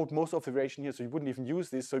actually encode most of the variation here, so you wouldn't even use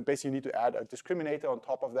this. So basically, you need to add a discriminator on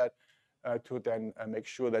top of that to then make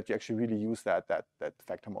sure that you actually really use that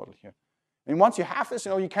factor model here. And once you have this,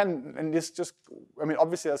 you can, and this just, I mean,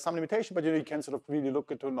 obviously there's some limitation, but you can sort of really look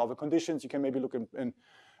into novel conditions. You can maybe look in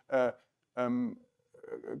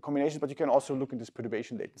combinations, but you can also look in this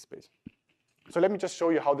perturbation latent space. So let me just show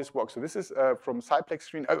you how this works. So this is from Cyplex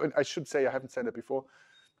screen. I should say, I haven't said it before.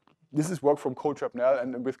 This is work from Cole Trapnell,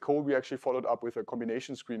 and with Cole, we actually followed up with a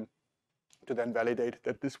combination screen to then validate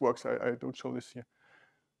that this works. I don't show this here.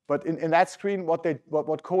 But in that screen,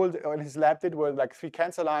 what Cole in his lab did were like 3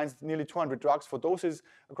 cancer lines, nearly 200 drugs for doses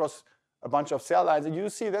across a bunch of cell lines. And you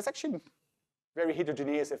see there's actually very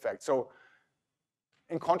heterogeneous effect. So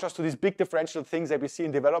in contrast to these big differential things that we see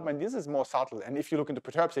in development, this is more subtle. And if you look into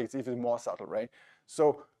perturbs, it's even more subtle, right?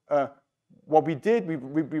 So what we did,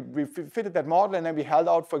 we fitted that model, and then we held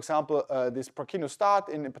out, for example, this Prokinostat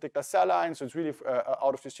in a particular cell line. So it's really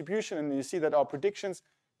out of distribution. And you see that our predictions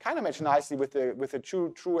kind of match nicely with the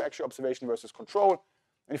true actual observation versus control.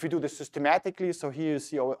 And if we do this systematically, so here you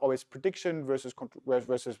see always prediction versus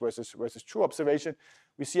true observation,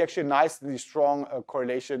 we see actually a nicely strong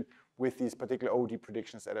correlation with these particular OD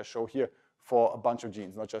predictions that I show here for a bunch of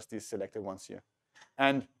genes, not just these selected ones here.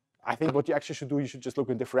 And I think what you actually should do, you should just look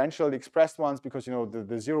at differentially expressed ones, because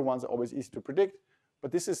the 0 ones are always easy to predict.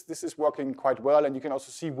 But this is working quite well, and you can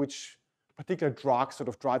also see which particular drugs sort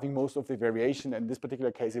of driving most of the variation. In this particular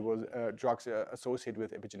case, it was drugs associated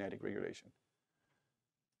with epigenetic regulation.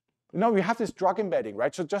 Now we have this drug embedding,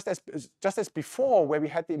 right? So just as before, where we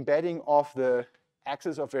had the embedding of the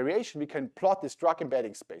axis of variation, we can plot this drug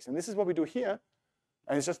embedding space. And this is what we do here.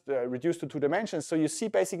 And it's just reduced to 2 dimensions. So you see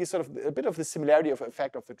basically sort of a bit of the similarity of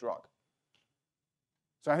effect of the drug.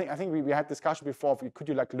 So I think we had discussion before, could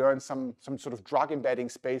you like learn some sort of drug embedding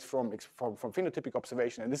space from phenotypic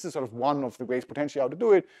observation? And this is sort of one of the ways potentially how to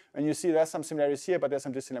do it. And you see there's some similarities here, but there's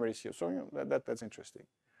some dissimilarities here. So that's interesting.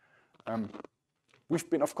 We've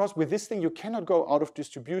been, of course, with this thing, you cannot go out of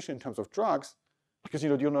distribution in terms of drugs, because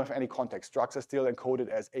you don't have any context. Drugs are still encoded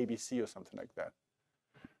as ABC or something like that.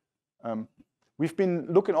 We've been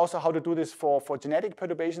looking also how to do this for genetic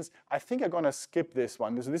perturbations. I think I'm going to skip this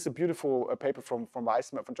one. This is a beautiful paper from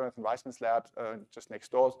Jonathan Weissman's lab just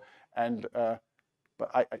next door. And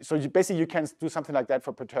so basically you can do something like that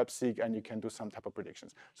for perturb-seq, and you can do some type of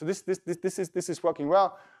predictions. So this is working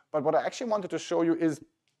well. But what I actually wanted to show you is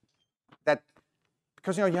that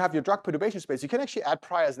because you have your drug perturbation space, you can actually add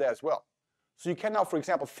priors there as well. So you can now, for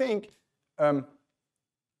example, think,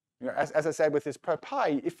 as I said with this per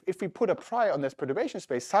pi, if we put a prior on this perturbation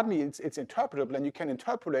space, suddenly it's interpretable, and you can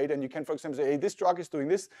interpolate, and you can, for example, say, hey, this drug is doing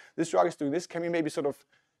this drug is doing this. Can we maybe sort of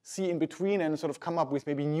see in between and sort of come up with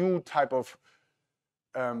maybe new type of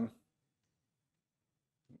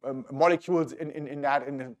molecules in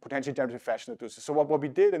a potentially generative fashion to do this. So what we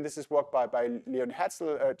did, and this is work by Leon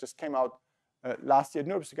Hetzel, just came out last year at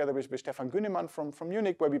NURBS together with Stefan Günnemann from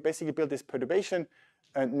Munich, where we basically built this perturbation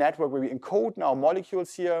network where we encode now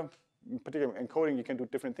molecules here. In particular, encoding, you can do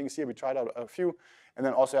different things here. We tried out a few, and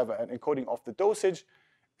then also have an encoding of the dosage.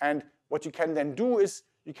 And what you can then do is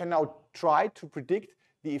you can now try to predict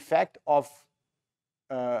the effect of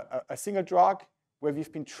a single drug where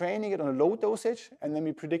we've been training it on a low dosage, and then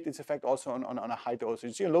we predict its effect also on a high dosage.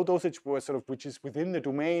 You see, a low dosage was sort of, which is within the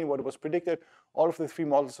domain, what was predicted. All of the three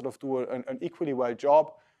models sort of do an equally well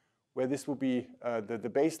job, where this will be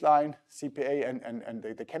the baseline CPA and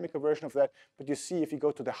the chemical version of that. But you see, if you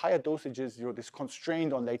go to the higher dosages, this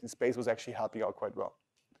constraint on latent space was actually helping out quite well.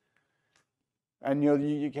 And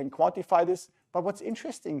you can quantify this. But what's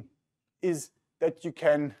interesting is that you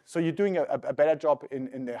can, so you're doing a better job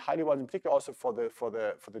in the highly ones, in particular also for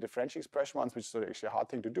the differential expression ones, which is actually a hard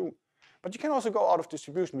thing to do. But you can also go out of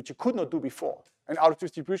distribution, which you could not do before. And out of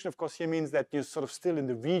distribution, of course, here means that you're sort of still in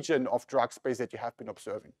the region of drug space that you have been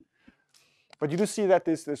observing. But you do see that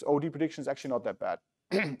this OD prediction is actually not that bad.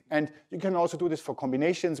 And you can also do this for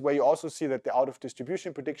combinations, where you also see that the out of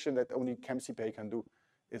distribution prediction that only ChemCPA can do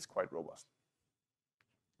is quite robust.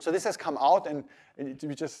 So this has come out, and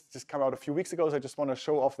we just come out a few weeks ago. So I just want to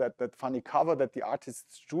show off that funny cover that the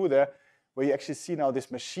artists drew there, where you actually see now this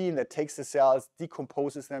machine that takes the cells,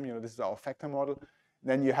 decomposes them. This is our factor model.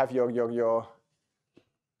 Then you have your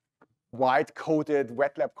white-coded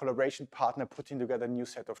wet lab collaboration partner putting together a new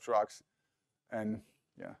set of drugs, and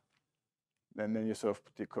yeah, then you sort of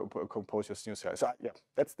decompose your new cells. So yeah,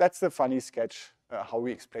 that's the funny sketch. How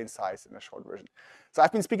we explain size in a short version. So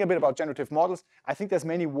I've been speaking a bit about generative models. I think there's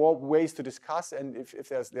many more ways to discuss, and if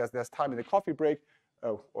there's time in the coffee break,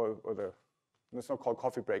 it's not called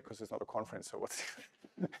coffee break because it's not a conference, so what's,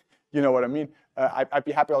 you know what I mean? I'd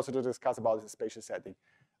be happy also to discuss about the spatial setting.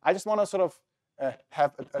 I just want to sort of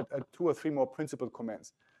have two or three more principled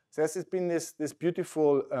comments. So there's been this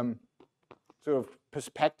beautiful sort of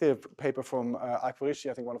perspective paper from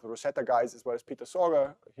Alquarici, I think one of the Rosetta guys, as well as Peter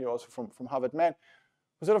Sorger, here also from Harvard Med,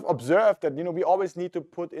 who sort of observed that we always need to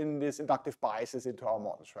put in these inductive biases into our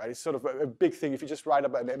models, right? It's sort of a big thing. If you just write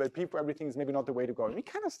about an MLP for everything, is maybe not the way to go. And we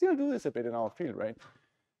kind of still do this a bit in our field, right?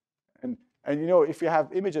 And if you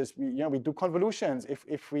have images, we do convolutions.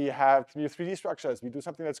 If we have 3D structures, we do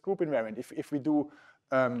something that's group invariant. If we do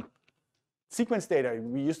sequence data,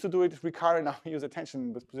 we used to do it recurrent, now we use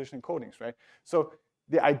attention with position encodings, right? So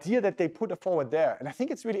the idea that they put forward there, and I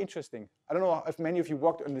think it's really interesting. I don't know if many of you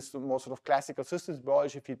worked on this more sort of classical systems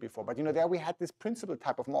biology field before, but there we had this principal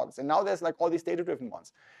type of models, and now there's like all these data-driven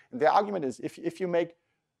ones. And the argument is, if you make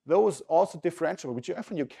those also differentiable, which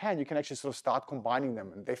often you can actually sort of start combining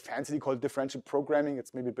them. And they fancily call it differential programming.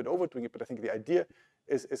 It's maybe a bit overdoing it, but I think the idea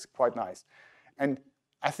is quite nice. And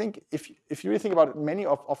I think if you really think about it, many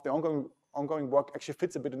of the ongoing work actually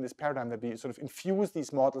fits a bit in this paradigm that we sort of infuse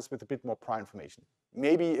these models with a bit more prior information.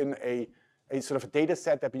 Maybe in a sort of a data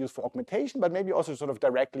set that we use for augmentation, but maybe also sort of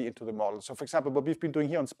directly into the model. So for example, what we've been doing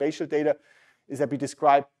here on spatial data is that we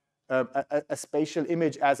describe a spatial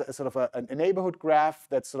image as a sort of a neighborhood graph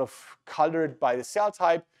that's sort of colored by the cell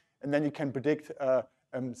type, and then you can predict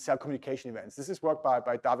cell communication events. This is work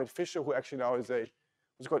by David Fischer, who actually now is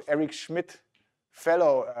what's called Eric Schmidt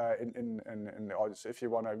fellow in the audience. So if you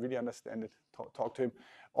want to really understand it, talk to him.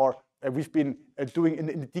 Or we've been doing in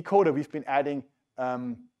the decoder, we've been adding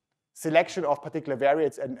selection of particular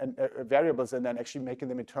variates and variables, and then actually making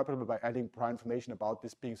them interpretable by adding prior information about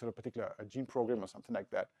this being sort of a particular gene program or something like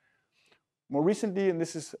that. More recently, and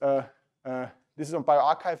this is on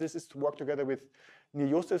bioRxiv, this is to work together with Neil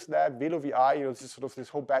Joseph's lab, VeloVI, this is sort of this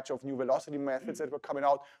whole batch of new velocity methods that were coming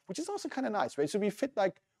out, which is also kind of nice, right? So we fit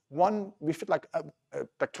like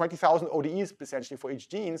 20,000 ODEs essentially for each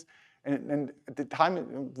genes, and at the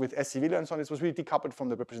time with SCV and so on, this was really decoupled from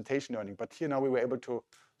the representation learning. But here now we were able to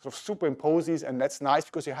sort of superimpose these, and that's nice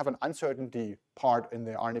because you have an uncertainty part in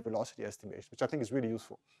the RNA velocity estimation, which I think is really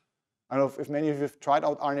useful. I don't know if many of you have tried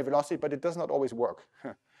out RNA velocity, but it does not always work.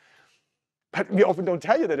 But we often don't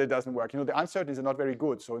tell you that it doesn't work. The uncertainties are not very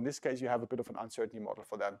good. So in this case, you have a bit of an uncertainty model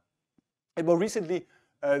for that. And more recently,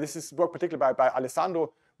 this is work particularly by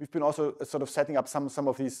Alessandro. We've been also sort of setting up some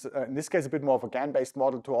of these, in this case, a bit more of a GAN-based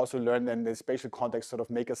model to also learn then the spatial context, sort of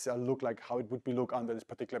make a cell look like how it would be look under this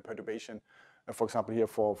particular perturbation. For example, here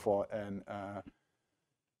for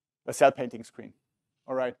a cell painting screen.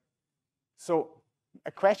 All right. So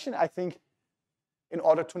a question, I think, in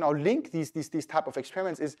order to now link these type of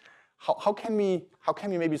experiments is how can we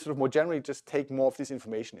maybe sort of more generally just take more of this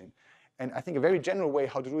information in? And I think a very general way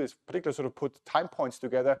how to do this, particularly sort of put time points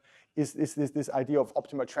together, is this idea of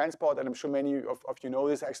optimal transport. And I'm sure many of you know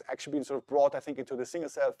this, actually been sort of brought, I think, into the single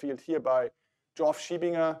cell field here by Geoff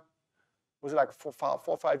Schiebinger, was it like 4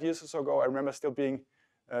 or 5 years or so ago? I remember still being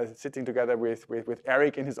sitting together with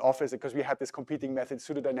Eric in his office because we had this competing method,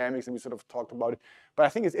 pseudodynamics, and we sort of talked about it. But I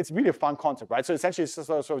think it's really a fun concept, right? So essentially, it's just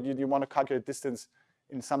so you want to calculate distance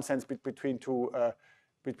in some sense between two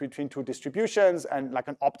distributions and like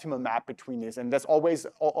an optimal map between these. And there's always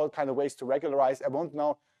all kind of ways to regularize. I won't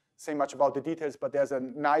now say much about the details, but there's a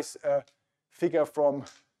nice figure from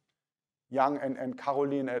Young and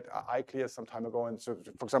Caroline at iClear some time ago. And so,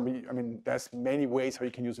 for example, I mean, there's many ways how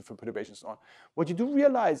you can use it for perturbations and so on. What you do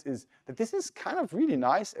realize is that this is kind of really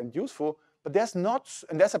nice and useful, but there's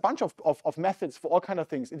a bunch of methods for all kinds of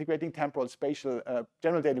things, integrating temporal, spatial,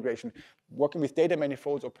 general data integration, working with data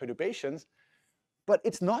manifolds or perturbations, but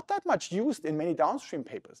it's not that much used in many downstream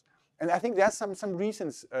papers. And I think there's some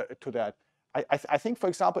reasons to that. I think, for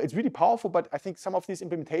example, it's really powerful, but I think some of these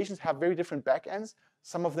implementations have very different backends.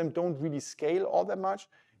 Some of them don't really scale all that much.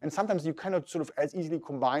 And sometimes you cannot sort of as easily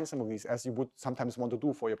combine some of these as you would sometimes want to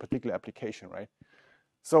do for your particular application, right?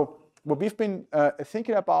 So what we've been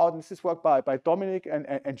thinking about, and this is work by Dominic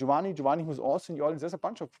and Giovanni. Giovanni, who's also in the audience. There's a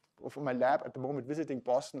bunch of my lab at the moment visiting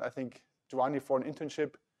Boston. I think Giovanni for an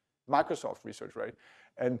internship, Microsoft research, right?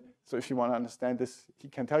 And so if you want to understand this, he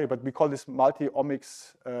can tell you, but we call this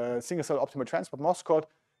multi-omics single-cell optimal transport Morse code.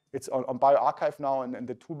 It's on bioRxiv now, and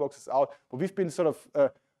the toolbox is out. What we've been sort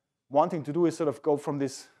of wanting to do is sort of go from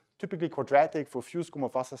this typically quadratic for Fuscum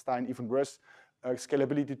or Wasserstein, even worse,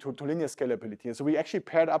 scalability to linear scalability. And so we actually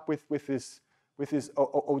paired up with this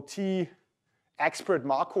OT expert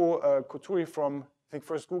Marco Couturi from, I think,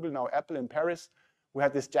 first Google, now Apple in Paris. We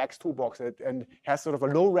had this JAX toolbox and has sort of a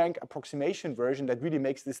low-rank approximation version that really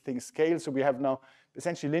makes this thing scale. So we have now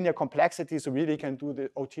essentially linear complexity. So we really can do the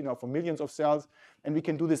OT now for millions of cells. And we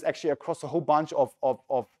can do this actually across a whole bunch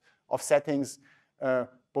of settings,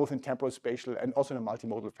 both in temporal, spatial, and also in a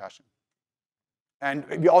multimodal fashion. And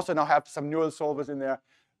we also now have some neural solvers in there,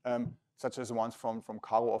 such as the ones from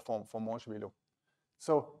Caro or from Monchevilo.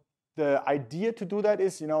 So the idea to do that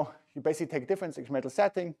is, you basically take a different experimental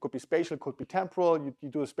setting, could be spatial, could be temporal, you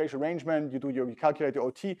do a spatial arrangement, you calculate the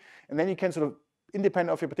OT, and then you can sort of,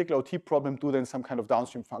 independent of your particular OT problem, do then some kind of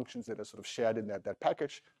downstream functions that are sort of shared in that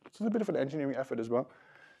package. So it's a bit of an engineering effort as well.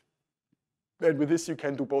 And with this, you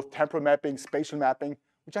can do both temporal mapping, spatial mapping,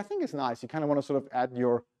 which I think is nice. You kind of want to sort of add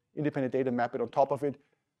your independent data, map it on top of it.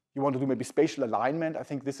 You want to do maybe spatial alignment. I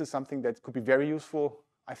think this is something that could be very useful.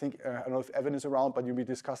 I think, I don't know if Evan is around, but we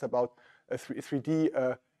discussed about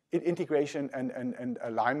 3D integration and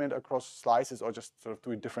alignment across slices, or just sort of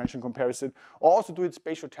doing differential comparison, or also do it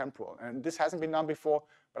spatial temporal. And this hasn't been done before,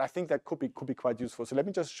 but I think that could be quite useful. So let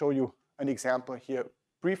me just show you an example here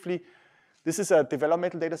briefly. This is a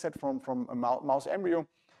developmental data set from a mouse embryo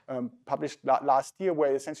published last year,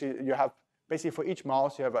 where essentially you have, basically for each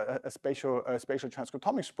mouse, you have a spatial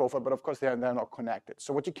transcriptomics profile, but of course they're not connected.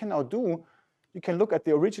 So what you can now do, you can look at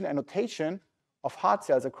the original annotation of heart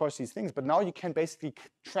cells across these things, but now you can basically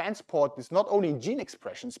transport this not only in gene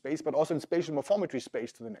expression space, but also in spatial morphometry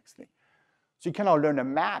space to the next thing. So you can now learn a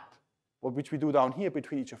map, which we do down here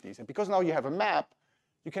between each of these. And because now you have a map,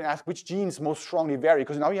 you can ask which genes most strongly vary,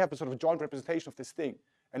 because now you have a sort of joint representation of this thing.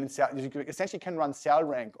 And you essentially can run cell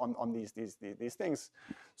rank on these things.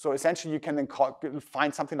 So essentially you can then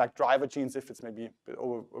find something like driver genes if it's maybe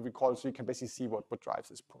what we call it, so you can basically see what drives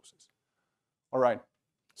this process. All right.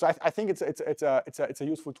 So I think it's a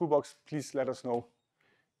useful toolbox. Please let us know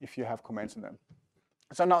if you have comments on them.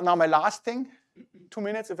 So now my last thing, 2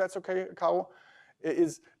 minutes, if that's okay, Caro,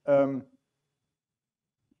 is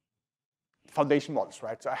foundation models,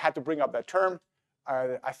 right? So I had to bring up that term.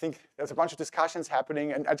 I think there's a bunch of discussions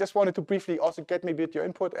happening, and I just wanted to briefly also get maybe your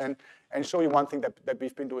input and show you one thing that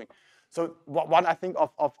we've been doing. So one I think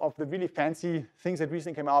of the really fancy things that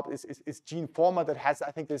recently came out is GeneFormer, that has,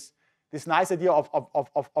 I think, this nice idea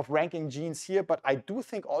of ranking genes here, but I do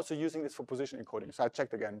think also using this for position encoding. So I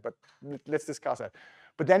checked again, but let's discuss that.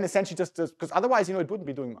 But then essentially just because otherwise, it wouldn't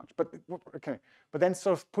be doing much. But okay, but then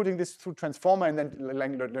sort of putting this through transformer and then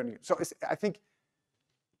learning. So I think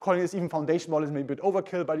calling this even foundation model is maybe a bit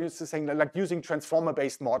overkill, but you're just saying like using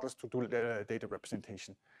transformer-based models to do data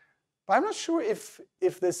representation. But I'm not sure if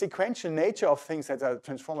the sequential nature of things that are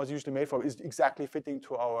transformers usually made for is exactly fitting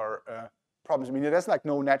to our problems. I mean, there's like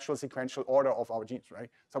no natural sequential order of our genes, right?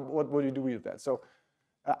 So what do you do with that? So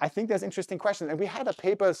I think there's interesting questions. And we had a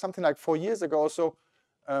paper something like 4 years ago, so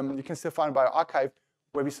you can still find bioRxiv,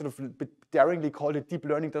 where we sort of daringly called it deep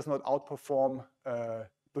learning does not outperform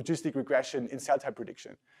logistic regression in cell type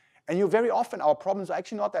prediction. And very often our problems are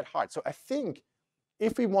actually not that hard. So I think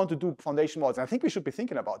if we want to do foundation models, and I think we should be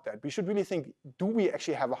thinking about that, we should really think, do we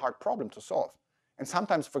actually have a hard problem to solve? And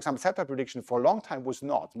sometimes, for example, cell type prediction for a long time was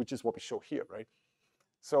not, which is what we show here, right?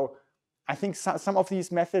 So I think some of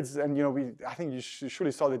these methods, and I think you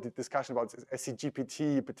surely saw the discussion about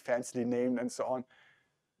SCGPT, a bit fancily named and so on.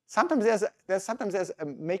 Sometimes there's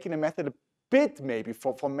making a method a bit maybe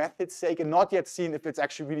for method's sake, and not yet seen if it's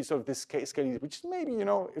actually really sort of this scaling, which maybe,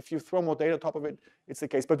 if you throw more data on top of it, it's the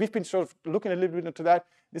case. But we've been sort of looking a little bit into that.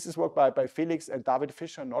 This is work by Felix and David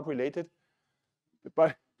Fischer, not related.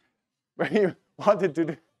 But when you wanted to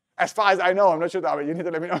do, as far as I know, I'm not sure, David, you need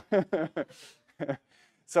to let me know.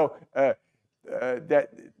 So that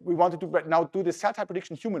we want to now do the cell type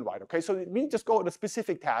prediction human-wide, okay? So we just go on a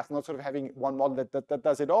specific task, not sort of having one model that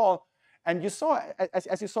does it all. And you saw,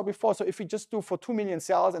 as you saw before, so if we just do for 2 million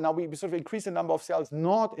cells, and now we sort of increase the number of cells,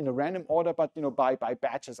 not in a random order, but by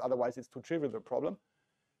batches, otherwise it's too trivial, the problem.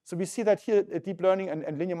 So we see that here, deep learning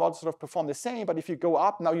and linear models sort of perform the same, but if you go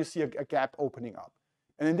up, now you see a gap opening up.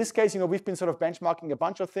 And in this case, we've been sort of benchmarking a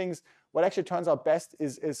bunch of things. What actually turns out best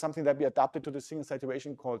is something that we adapted to the single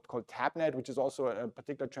situation called TabNet, which is also a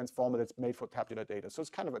particular transformer that's made for tabular data. So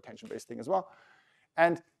it's kind of a attention-based thing as well.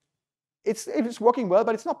 And it's working well,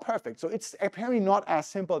 but it's not perfect. So it's apparently not as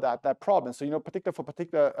simple, that problem. So, for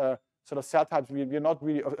particular sort of cell types, we're not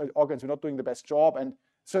really, organs, we're not doing the best job. And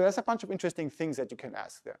so there's a bunch of interesting things that you can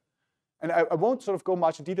ask there. And I won't sort of go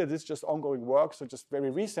much in detail. This is just ongoing work, so just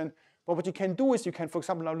very recent. But what you can do is you can, for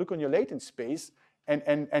example, now look on your latent space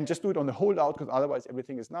and just do it on the holdout, because otherwise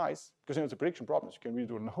everything is nice. Because it's a prediction problem, so you can really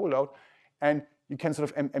do it on the holdout. And you can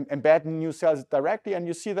sort of embed new cells directly, and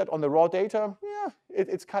you see that on the raw data,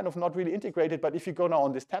 it's kind of not really integrated. But if you go now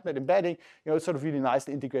on this tablet embedding, it's sort of really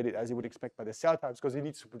nicely integrated as you would expect by the cell types, because it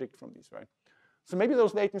needs to predict from these, right? So maybe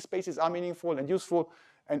those latent spaces are meaningful and useful.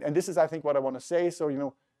 And this is, I think, what I want to say.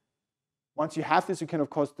 So, once you have this, you can, of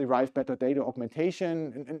course, derive better data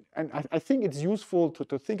augmentation. And I think it's useful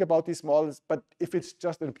to think about these models. But if it's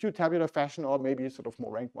just in a pure tabular fashion, or maybe sort of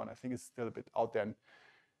more ranked one, I think it's still a bit out there and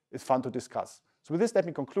it's fun to discuss. So with this, let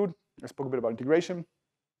me conclude. I spoke a bit about integration,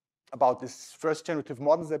 about this first generative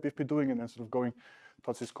models that we've been doing, and then sort of going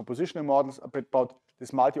towards these compositional models, a bit about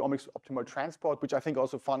this multi-omics optimal transport, which I think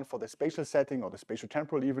also fun for the spatial setting or the spatial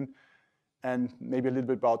temporal even, and maybe a little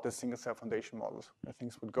bit about the single cell foundation models, where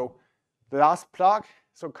things would go. The last plug,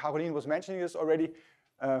 so Caroline was mentioning this already,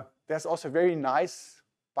 there's also a very nice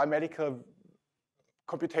biomedical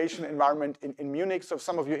computation environment in Munich. So if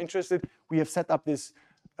some of you are interested, we have set up this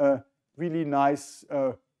really nice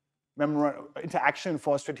interaction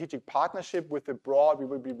for a strategic partnership with the Broad. We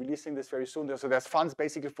will be releasing this very soon. So there's funds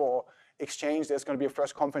basically for exchange. There's going to be a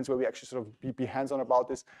first conference where we actually sort of be hands-on about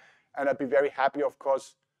this. And I'd be very happy, of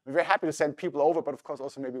course. We're very happy to send people over, but of course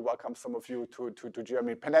also maybe welcome some of you to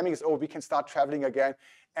Germany. Pandemic is over, we can start traveling again.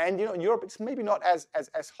 And in Europe, it's maybe not as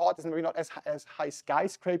hot, it's maybe not as high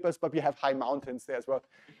skyscrapers, but we have high mountains there as well.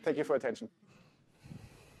 Thank you for your attention.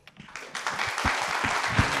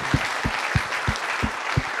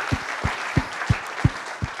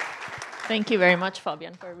 Thank you very much,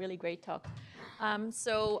 Fabian, for a really great talk.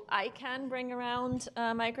 So I can bring around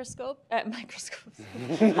microphones.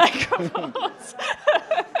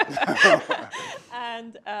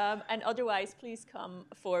 And otherwise, please come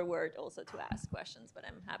forward also to ask questions, but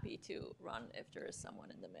I'm happy to run if there is someone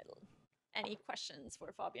in the middle. Any questions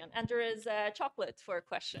for Fabian? And there is chocolate for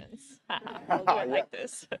questions. I'll do it like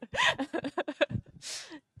this.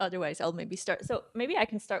 Otherwise, I'll maybe start. So maybe I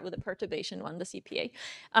can start with the perturbation one, the CPA.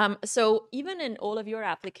 So even in all of your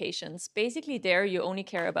applications, basically there you only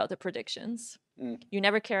care about the predictions. You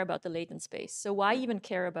never care about the latent space. So why even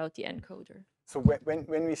care about the encoder? So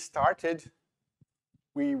when we started,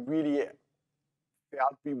 we really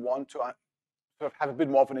felt we want to sort of have a bit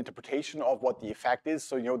more of an interpretation of what the effect is.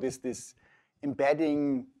 So this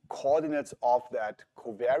embedding coordinates of that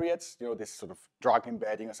covariates, this sort of drug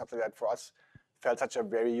embedding or something like that for us felt such a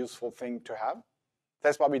very useful thing to have.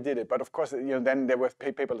 That's why we did it. But of course, then there were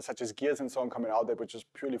papers such as Gears and so on coming out that were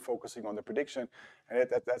just purely focusing on the prediction, and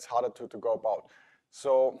that's harder to go about.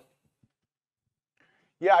 So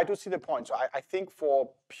yeah, I do see the point. So I think for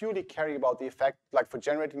purely caring about the effect, like for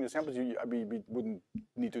generating new samples, we wouldn't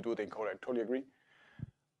need to do the encoder. I totally agree.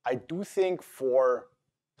 I do think for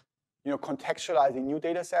contextualizing new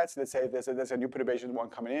data sets, let's say there's a new perturbation one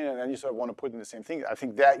coming in, and then you sort of want to put in the same thing. I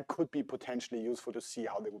think that could be potentially useful to see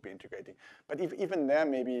how they would be integrating. But even there,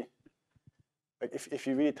 maybe, like if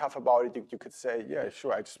you're really tough about it, you could say, yeah,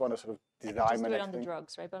 sure, I just want to sort of design. Just do it on the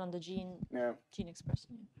drugs, right? But on the gene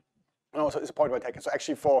expression. No, so it's a point well taken. So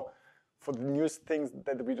actually, for the newest things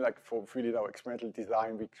that we do, like for really our experimental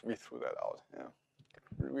design, we threw that out. Yeah,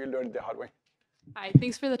 we learned it the hard way. Hi,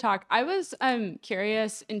 thanks for the talk. I was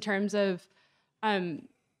curious in terms of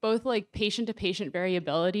both like patient-to-patient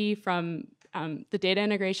variability from the data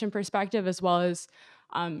integration perspective, as well as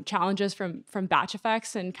challenges from batch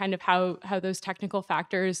effects, and kind of how those technical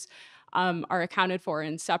factors are accounted for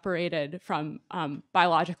and separated from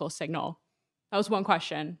biological signal. That was one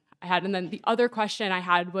question I had. And then the other question I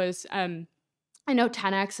had was, I know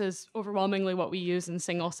 10x is overwhelmingly what we use in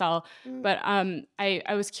single cell, but I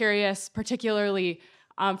was curious, particularly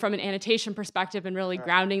from an annotation perspective and really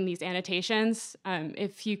grounding these annotations,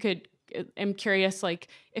 if you could, I'm curious, like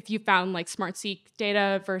if you found like SmartSeq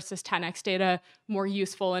data versus 10x data more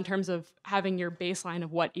useful in terms of having your baseline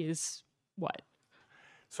of what is what.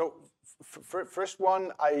 So first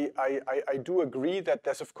one, I do agree that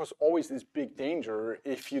there's of course always this big danger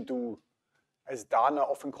if you do, as Dana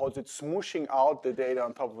often calls it, smooshing out the data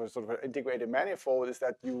on top of a sort of an integrated manifold, is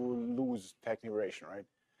that you lose technical variation, right?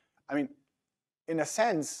 I mean, in a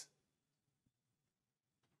sense,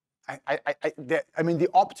 I mean, the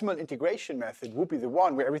optimal integration method would be the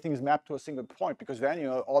one where everything is mapped to a single point, because then, you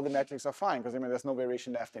know, all the metrics are fine, because I mean, there's no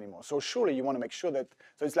variation left anymore. So surely you want to make sure that,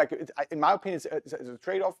 so it's like, in my opinion, it's a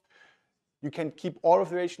trade-off. You can keep all of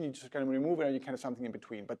the variation, you just kind of remove it, and you can have something in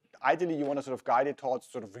between. But ideally, you want to sort of guide it towards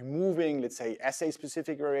sort of removing, let's say,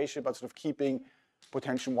 assay-specific variation, but sort of keeping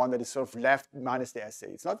potential one that is sort of left minus the assay.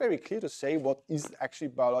 It's not very clear to say what is actually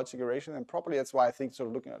biological variation, and probably that's why I think sort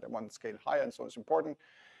of looking at it one scale higher and so on is important.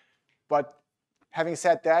 But having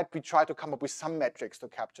said that, we try to come up with some metrics to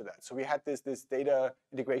capture that. So we had this data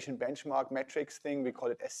integration benchmark metrics thing. We call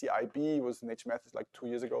it SCIB. It was in Nature Methods like 2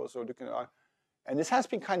 years ago. So looking at, and this has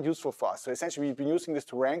been kind of useful for us. So essentially, we've been using this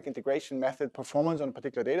to rank integration method performance on a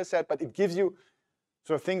particular data set, but it gives you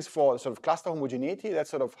sort of things for sort of cluster homogeneity. That's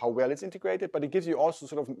sort of how well it's integrated, but it gives you also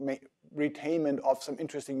sort of retainment of some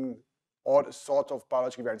interesting sort of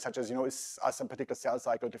biological variants, such as, you know, is some particular cell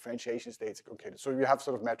cycle differentiation states. Okay, so you have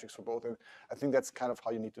sort of metrics for both, and I think that's kind of how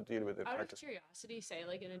you need to deal with it in practice. Out of curiosity, say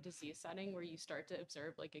like in a disease setting where you start to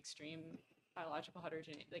observe like extreme biological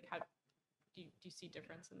heterogeneity, like how do you see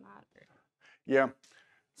difference in that? Or? Yeah,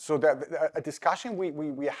 so a discussion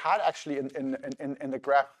we had actually in the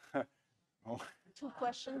graph. Oh. 2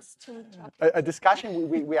 questions, 2 topics. A discussion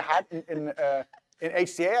we had in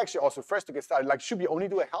HTA actually also first to get started. Like, should we only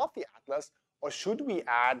do a healthy atlas, or should we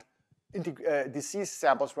add disease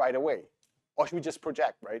samples right away, or should we just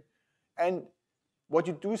project, right? And what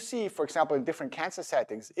you do see, for example, in different cancer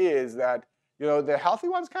settings, is that, you know, the healthy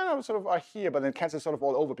ones kind of sort of are here, but then cancer is sort of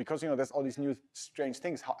all over, because, you know, there's all these new strange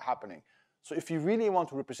things happening. So if you really want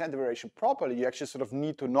to represent the variation properly, you actually sort of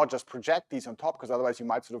need to not just project these on top, because otherwise you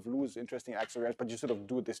might sort of lose interesting axioms, but you sort of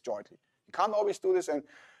do it disjointly. You can't always do this, and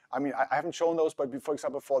I mean, I haven't shown those, but for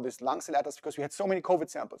example, for this lung cell atlas, because we had so many COVID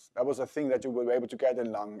samples, that was a thing that you were able to get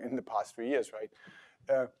in lung in the past 3 years, right?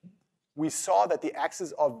 We saw that the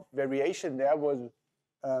axis of variation there was,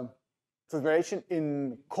 so the variation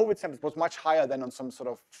in COVID samples was much higher than on some sort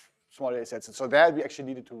of small data sets, and so there we actually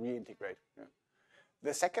needed to reintegrate. Yeah.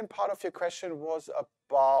 The second part of your question was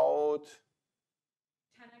about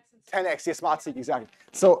 10x, yes, SmartSeq, exactly.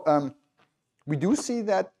 So we do see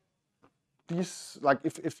that these, like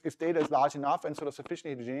if data is large enough and sort of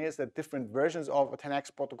sufficiently heterogeneous, that different versions of a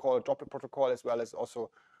 10x protocol, a droplet protocol, as well as also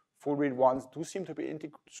full read ones do seem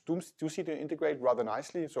to integrate rather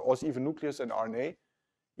nicely. So also even nucleus and RNA.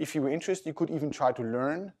 If you were interested, you could even try to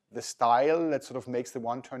learn the style that sort of makes the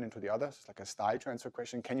one turn into the other. It's like a style transfer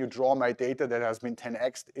question. Can you draw my data that has been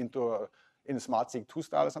 10x'd into in a SmartSeq 2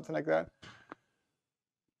 style or something like that?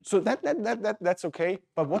 So that's okay.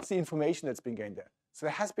 But what's the information that's been gained there? So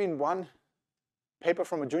there has been one paper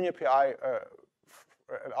from a junior PI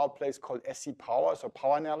at our place called SC Power, so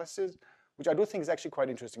power analysis, which I do think is actually quite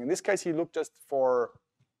interesting. In this case, he looked just for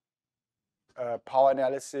power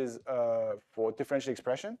analysis for differential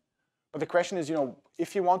expression. But the question is, you know,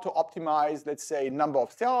 if you want to optimize, let's say, number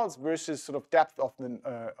of cells versus sort of depth of the,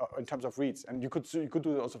 in terms of reads, and you could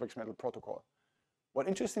do it also for experimental protocol. What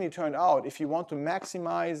interestingly turned out, if you want to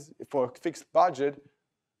maximize for a fixed budget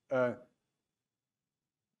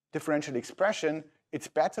differential expression, it's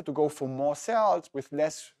better to go for more cells with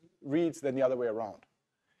less reads than the other way around.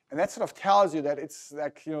 And that sort of tells you that it's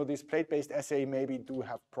like, you know, these plate-based assay maybe do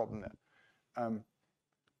have a problem there.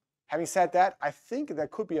 Having said that, I think there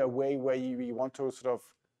could be a way where you want to sort of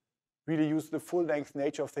really use the full-length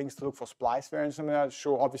nature of things to look for splice variants and that.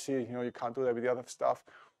 Sure, obviously, you know, you can't do that with the other stuff.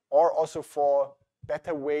 Or also for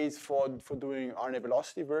better ways for doing RNA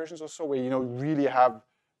velocity versions or so, where, you know, really have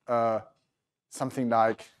something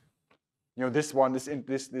like, you know, this one, this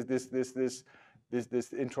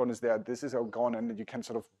intron is there, this is all gone, and you can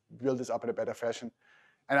sort of build this up in a better fashion.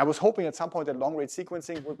 And I was hoping at some point that long-read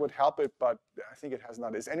sequencing would help it, but I think it has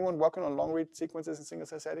not. Is anyone working on long-read sequences in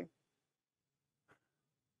single-cell setting?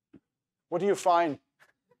 What do you find?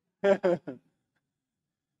 It's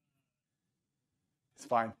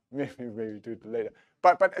fine. Maybe do it later.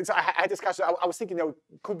 But so I had discussion. I was thinking,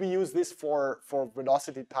 could we use this for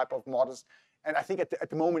velocity type of models? And I think at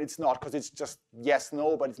the moment it's not, because it's just yes,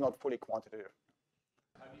 no, but it's not fully quantitative.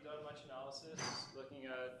 Have you done much analysis looking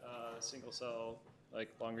at single cell, like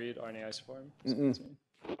long read RNA isoform?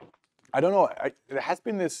 I don't know. There has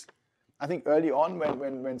been this, I think early on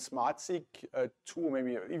when SmartSeq 2,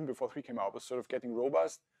 maybe even before 3 came out, was sort of getting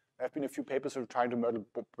robust. There have been a few papers sort of trying to model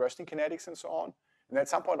bursting kinetics and so on. And at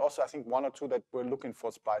some point also, I think 1 or 2 that were looking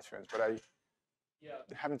for splice variants, but I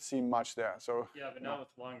haven't seen much there. So but now with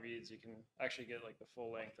long reads, you can actually get like the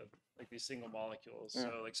full length of like these single molecules.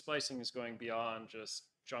 So like splicing is going beyond just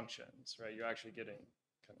junctions, right? You're actually getting.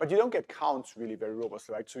 But you don't get counts really very robust,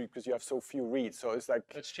 right? So because you have so few reads, so it's like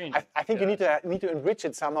that's changing. I think you need to enrich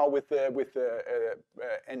it somehow with the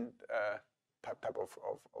end type of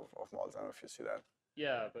models. I don't know if you see that.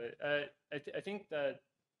 Yeah, but I think that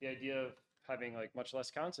the idea of having like much less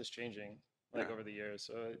counts is changing over the years.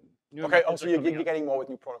 So so you're getting more with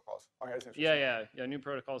new protocols. Okay, that's interesting. Yeah. New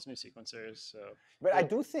protocols, new sequencers. So, but I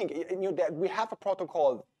do think that we have a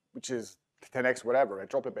protocol which is 10x whatever, a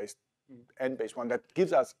droplet-based, n-based one that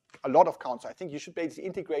gives us a lot of counts. So I think you should basically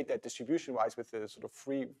integrate that distribution-wise with the sort of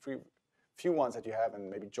few ones that you have, and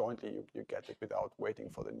maybe jointly you get it without waiting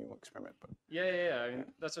for the new experiment. But I mean,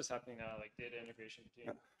 that's what's happening now, like data integration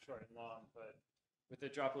between short and long. But with the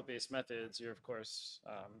droplet-based methods, you're of course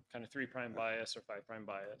kind of 3' bias or 5'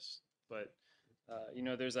 bias. But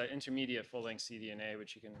there's that intermediate full-length cDNA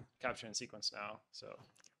which you can capture in sequence now. So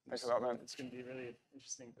thanks a lot, man. It's going to be really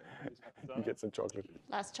interesting to use methods on. You get some chocolate.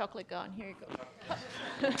 Last chocolate gone. Here you go.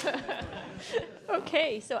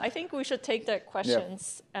 Okay, so I think we should take the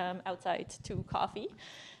questions outside to coffee.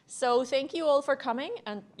 So thank you all for coming,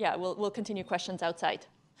 and we'll continue questions outside,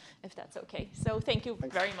 if that's okay. So thank you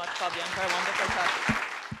very much, Fabian, for a wonderful talk.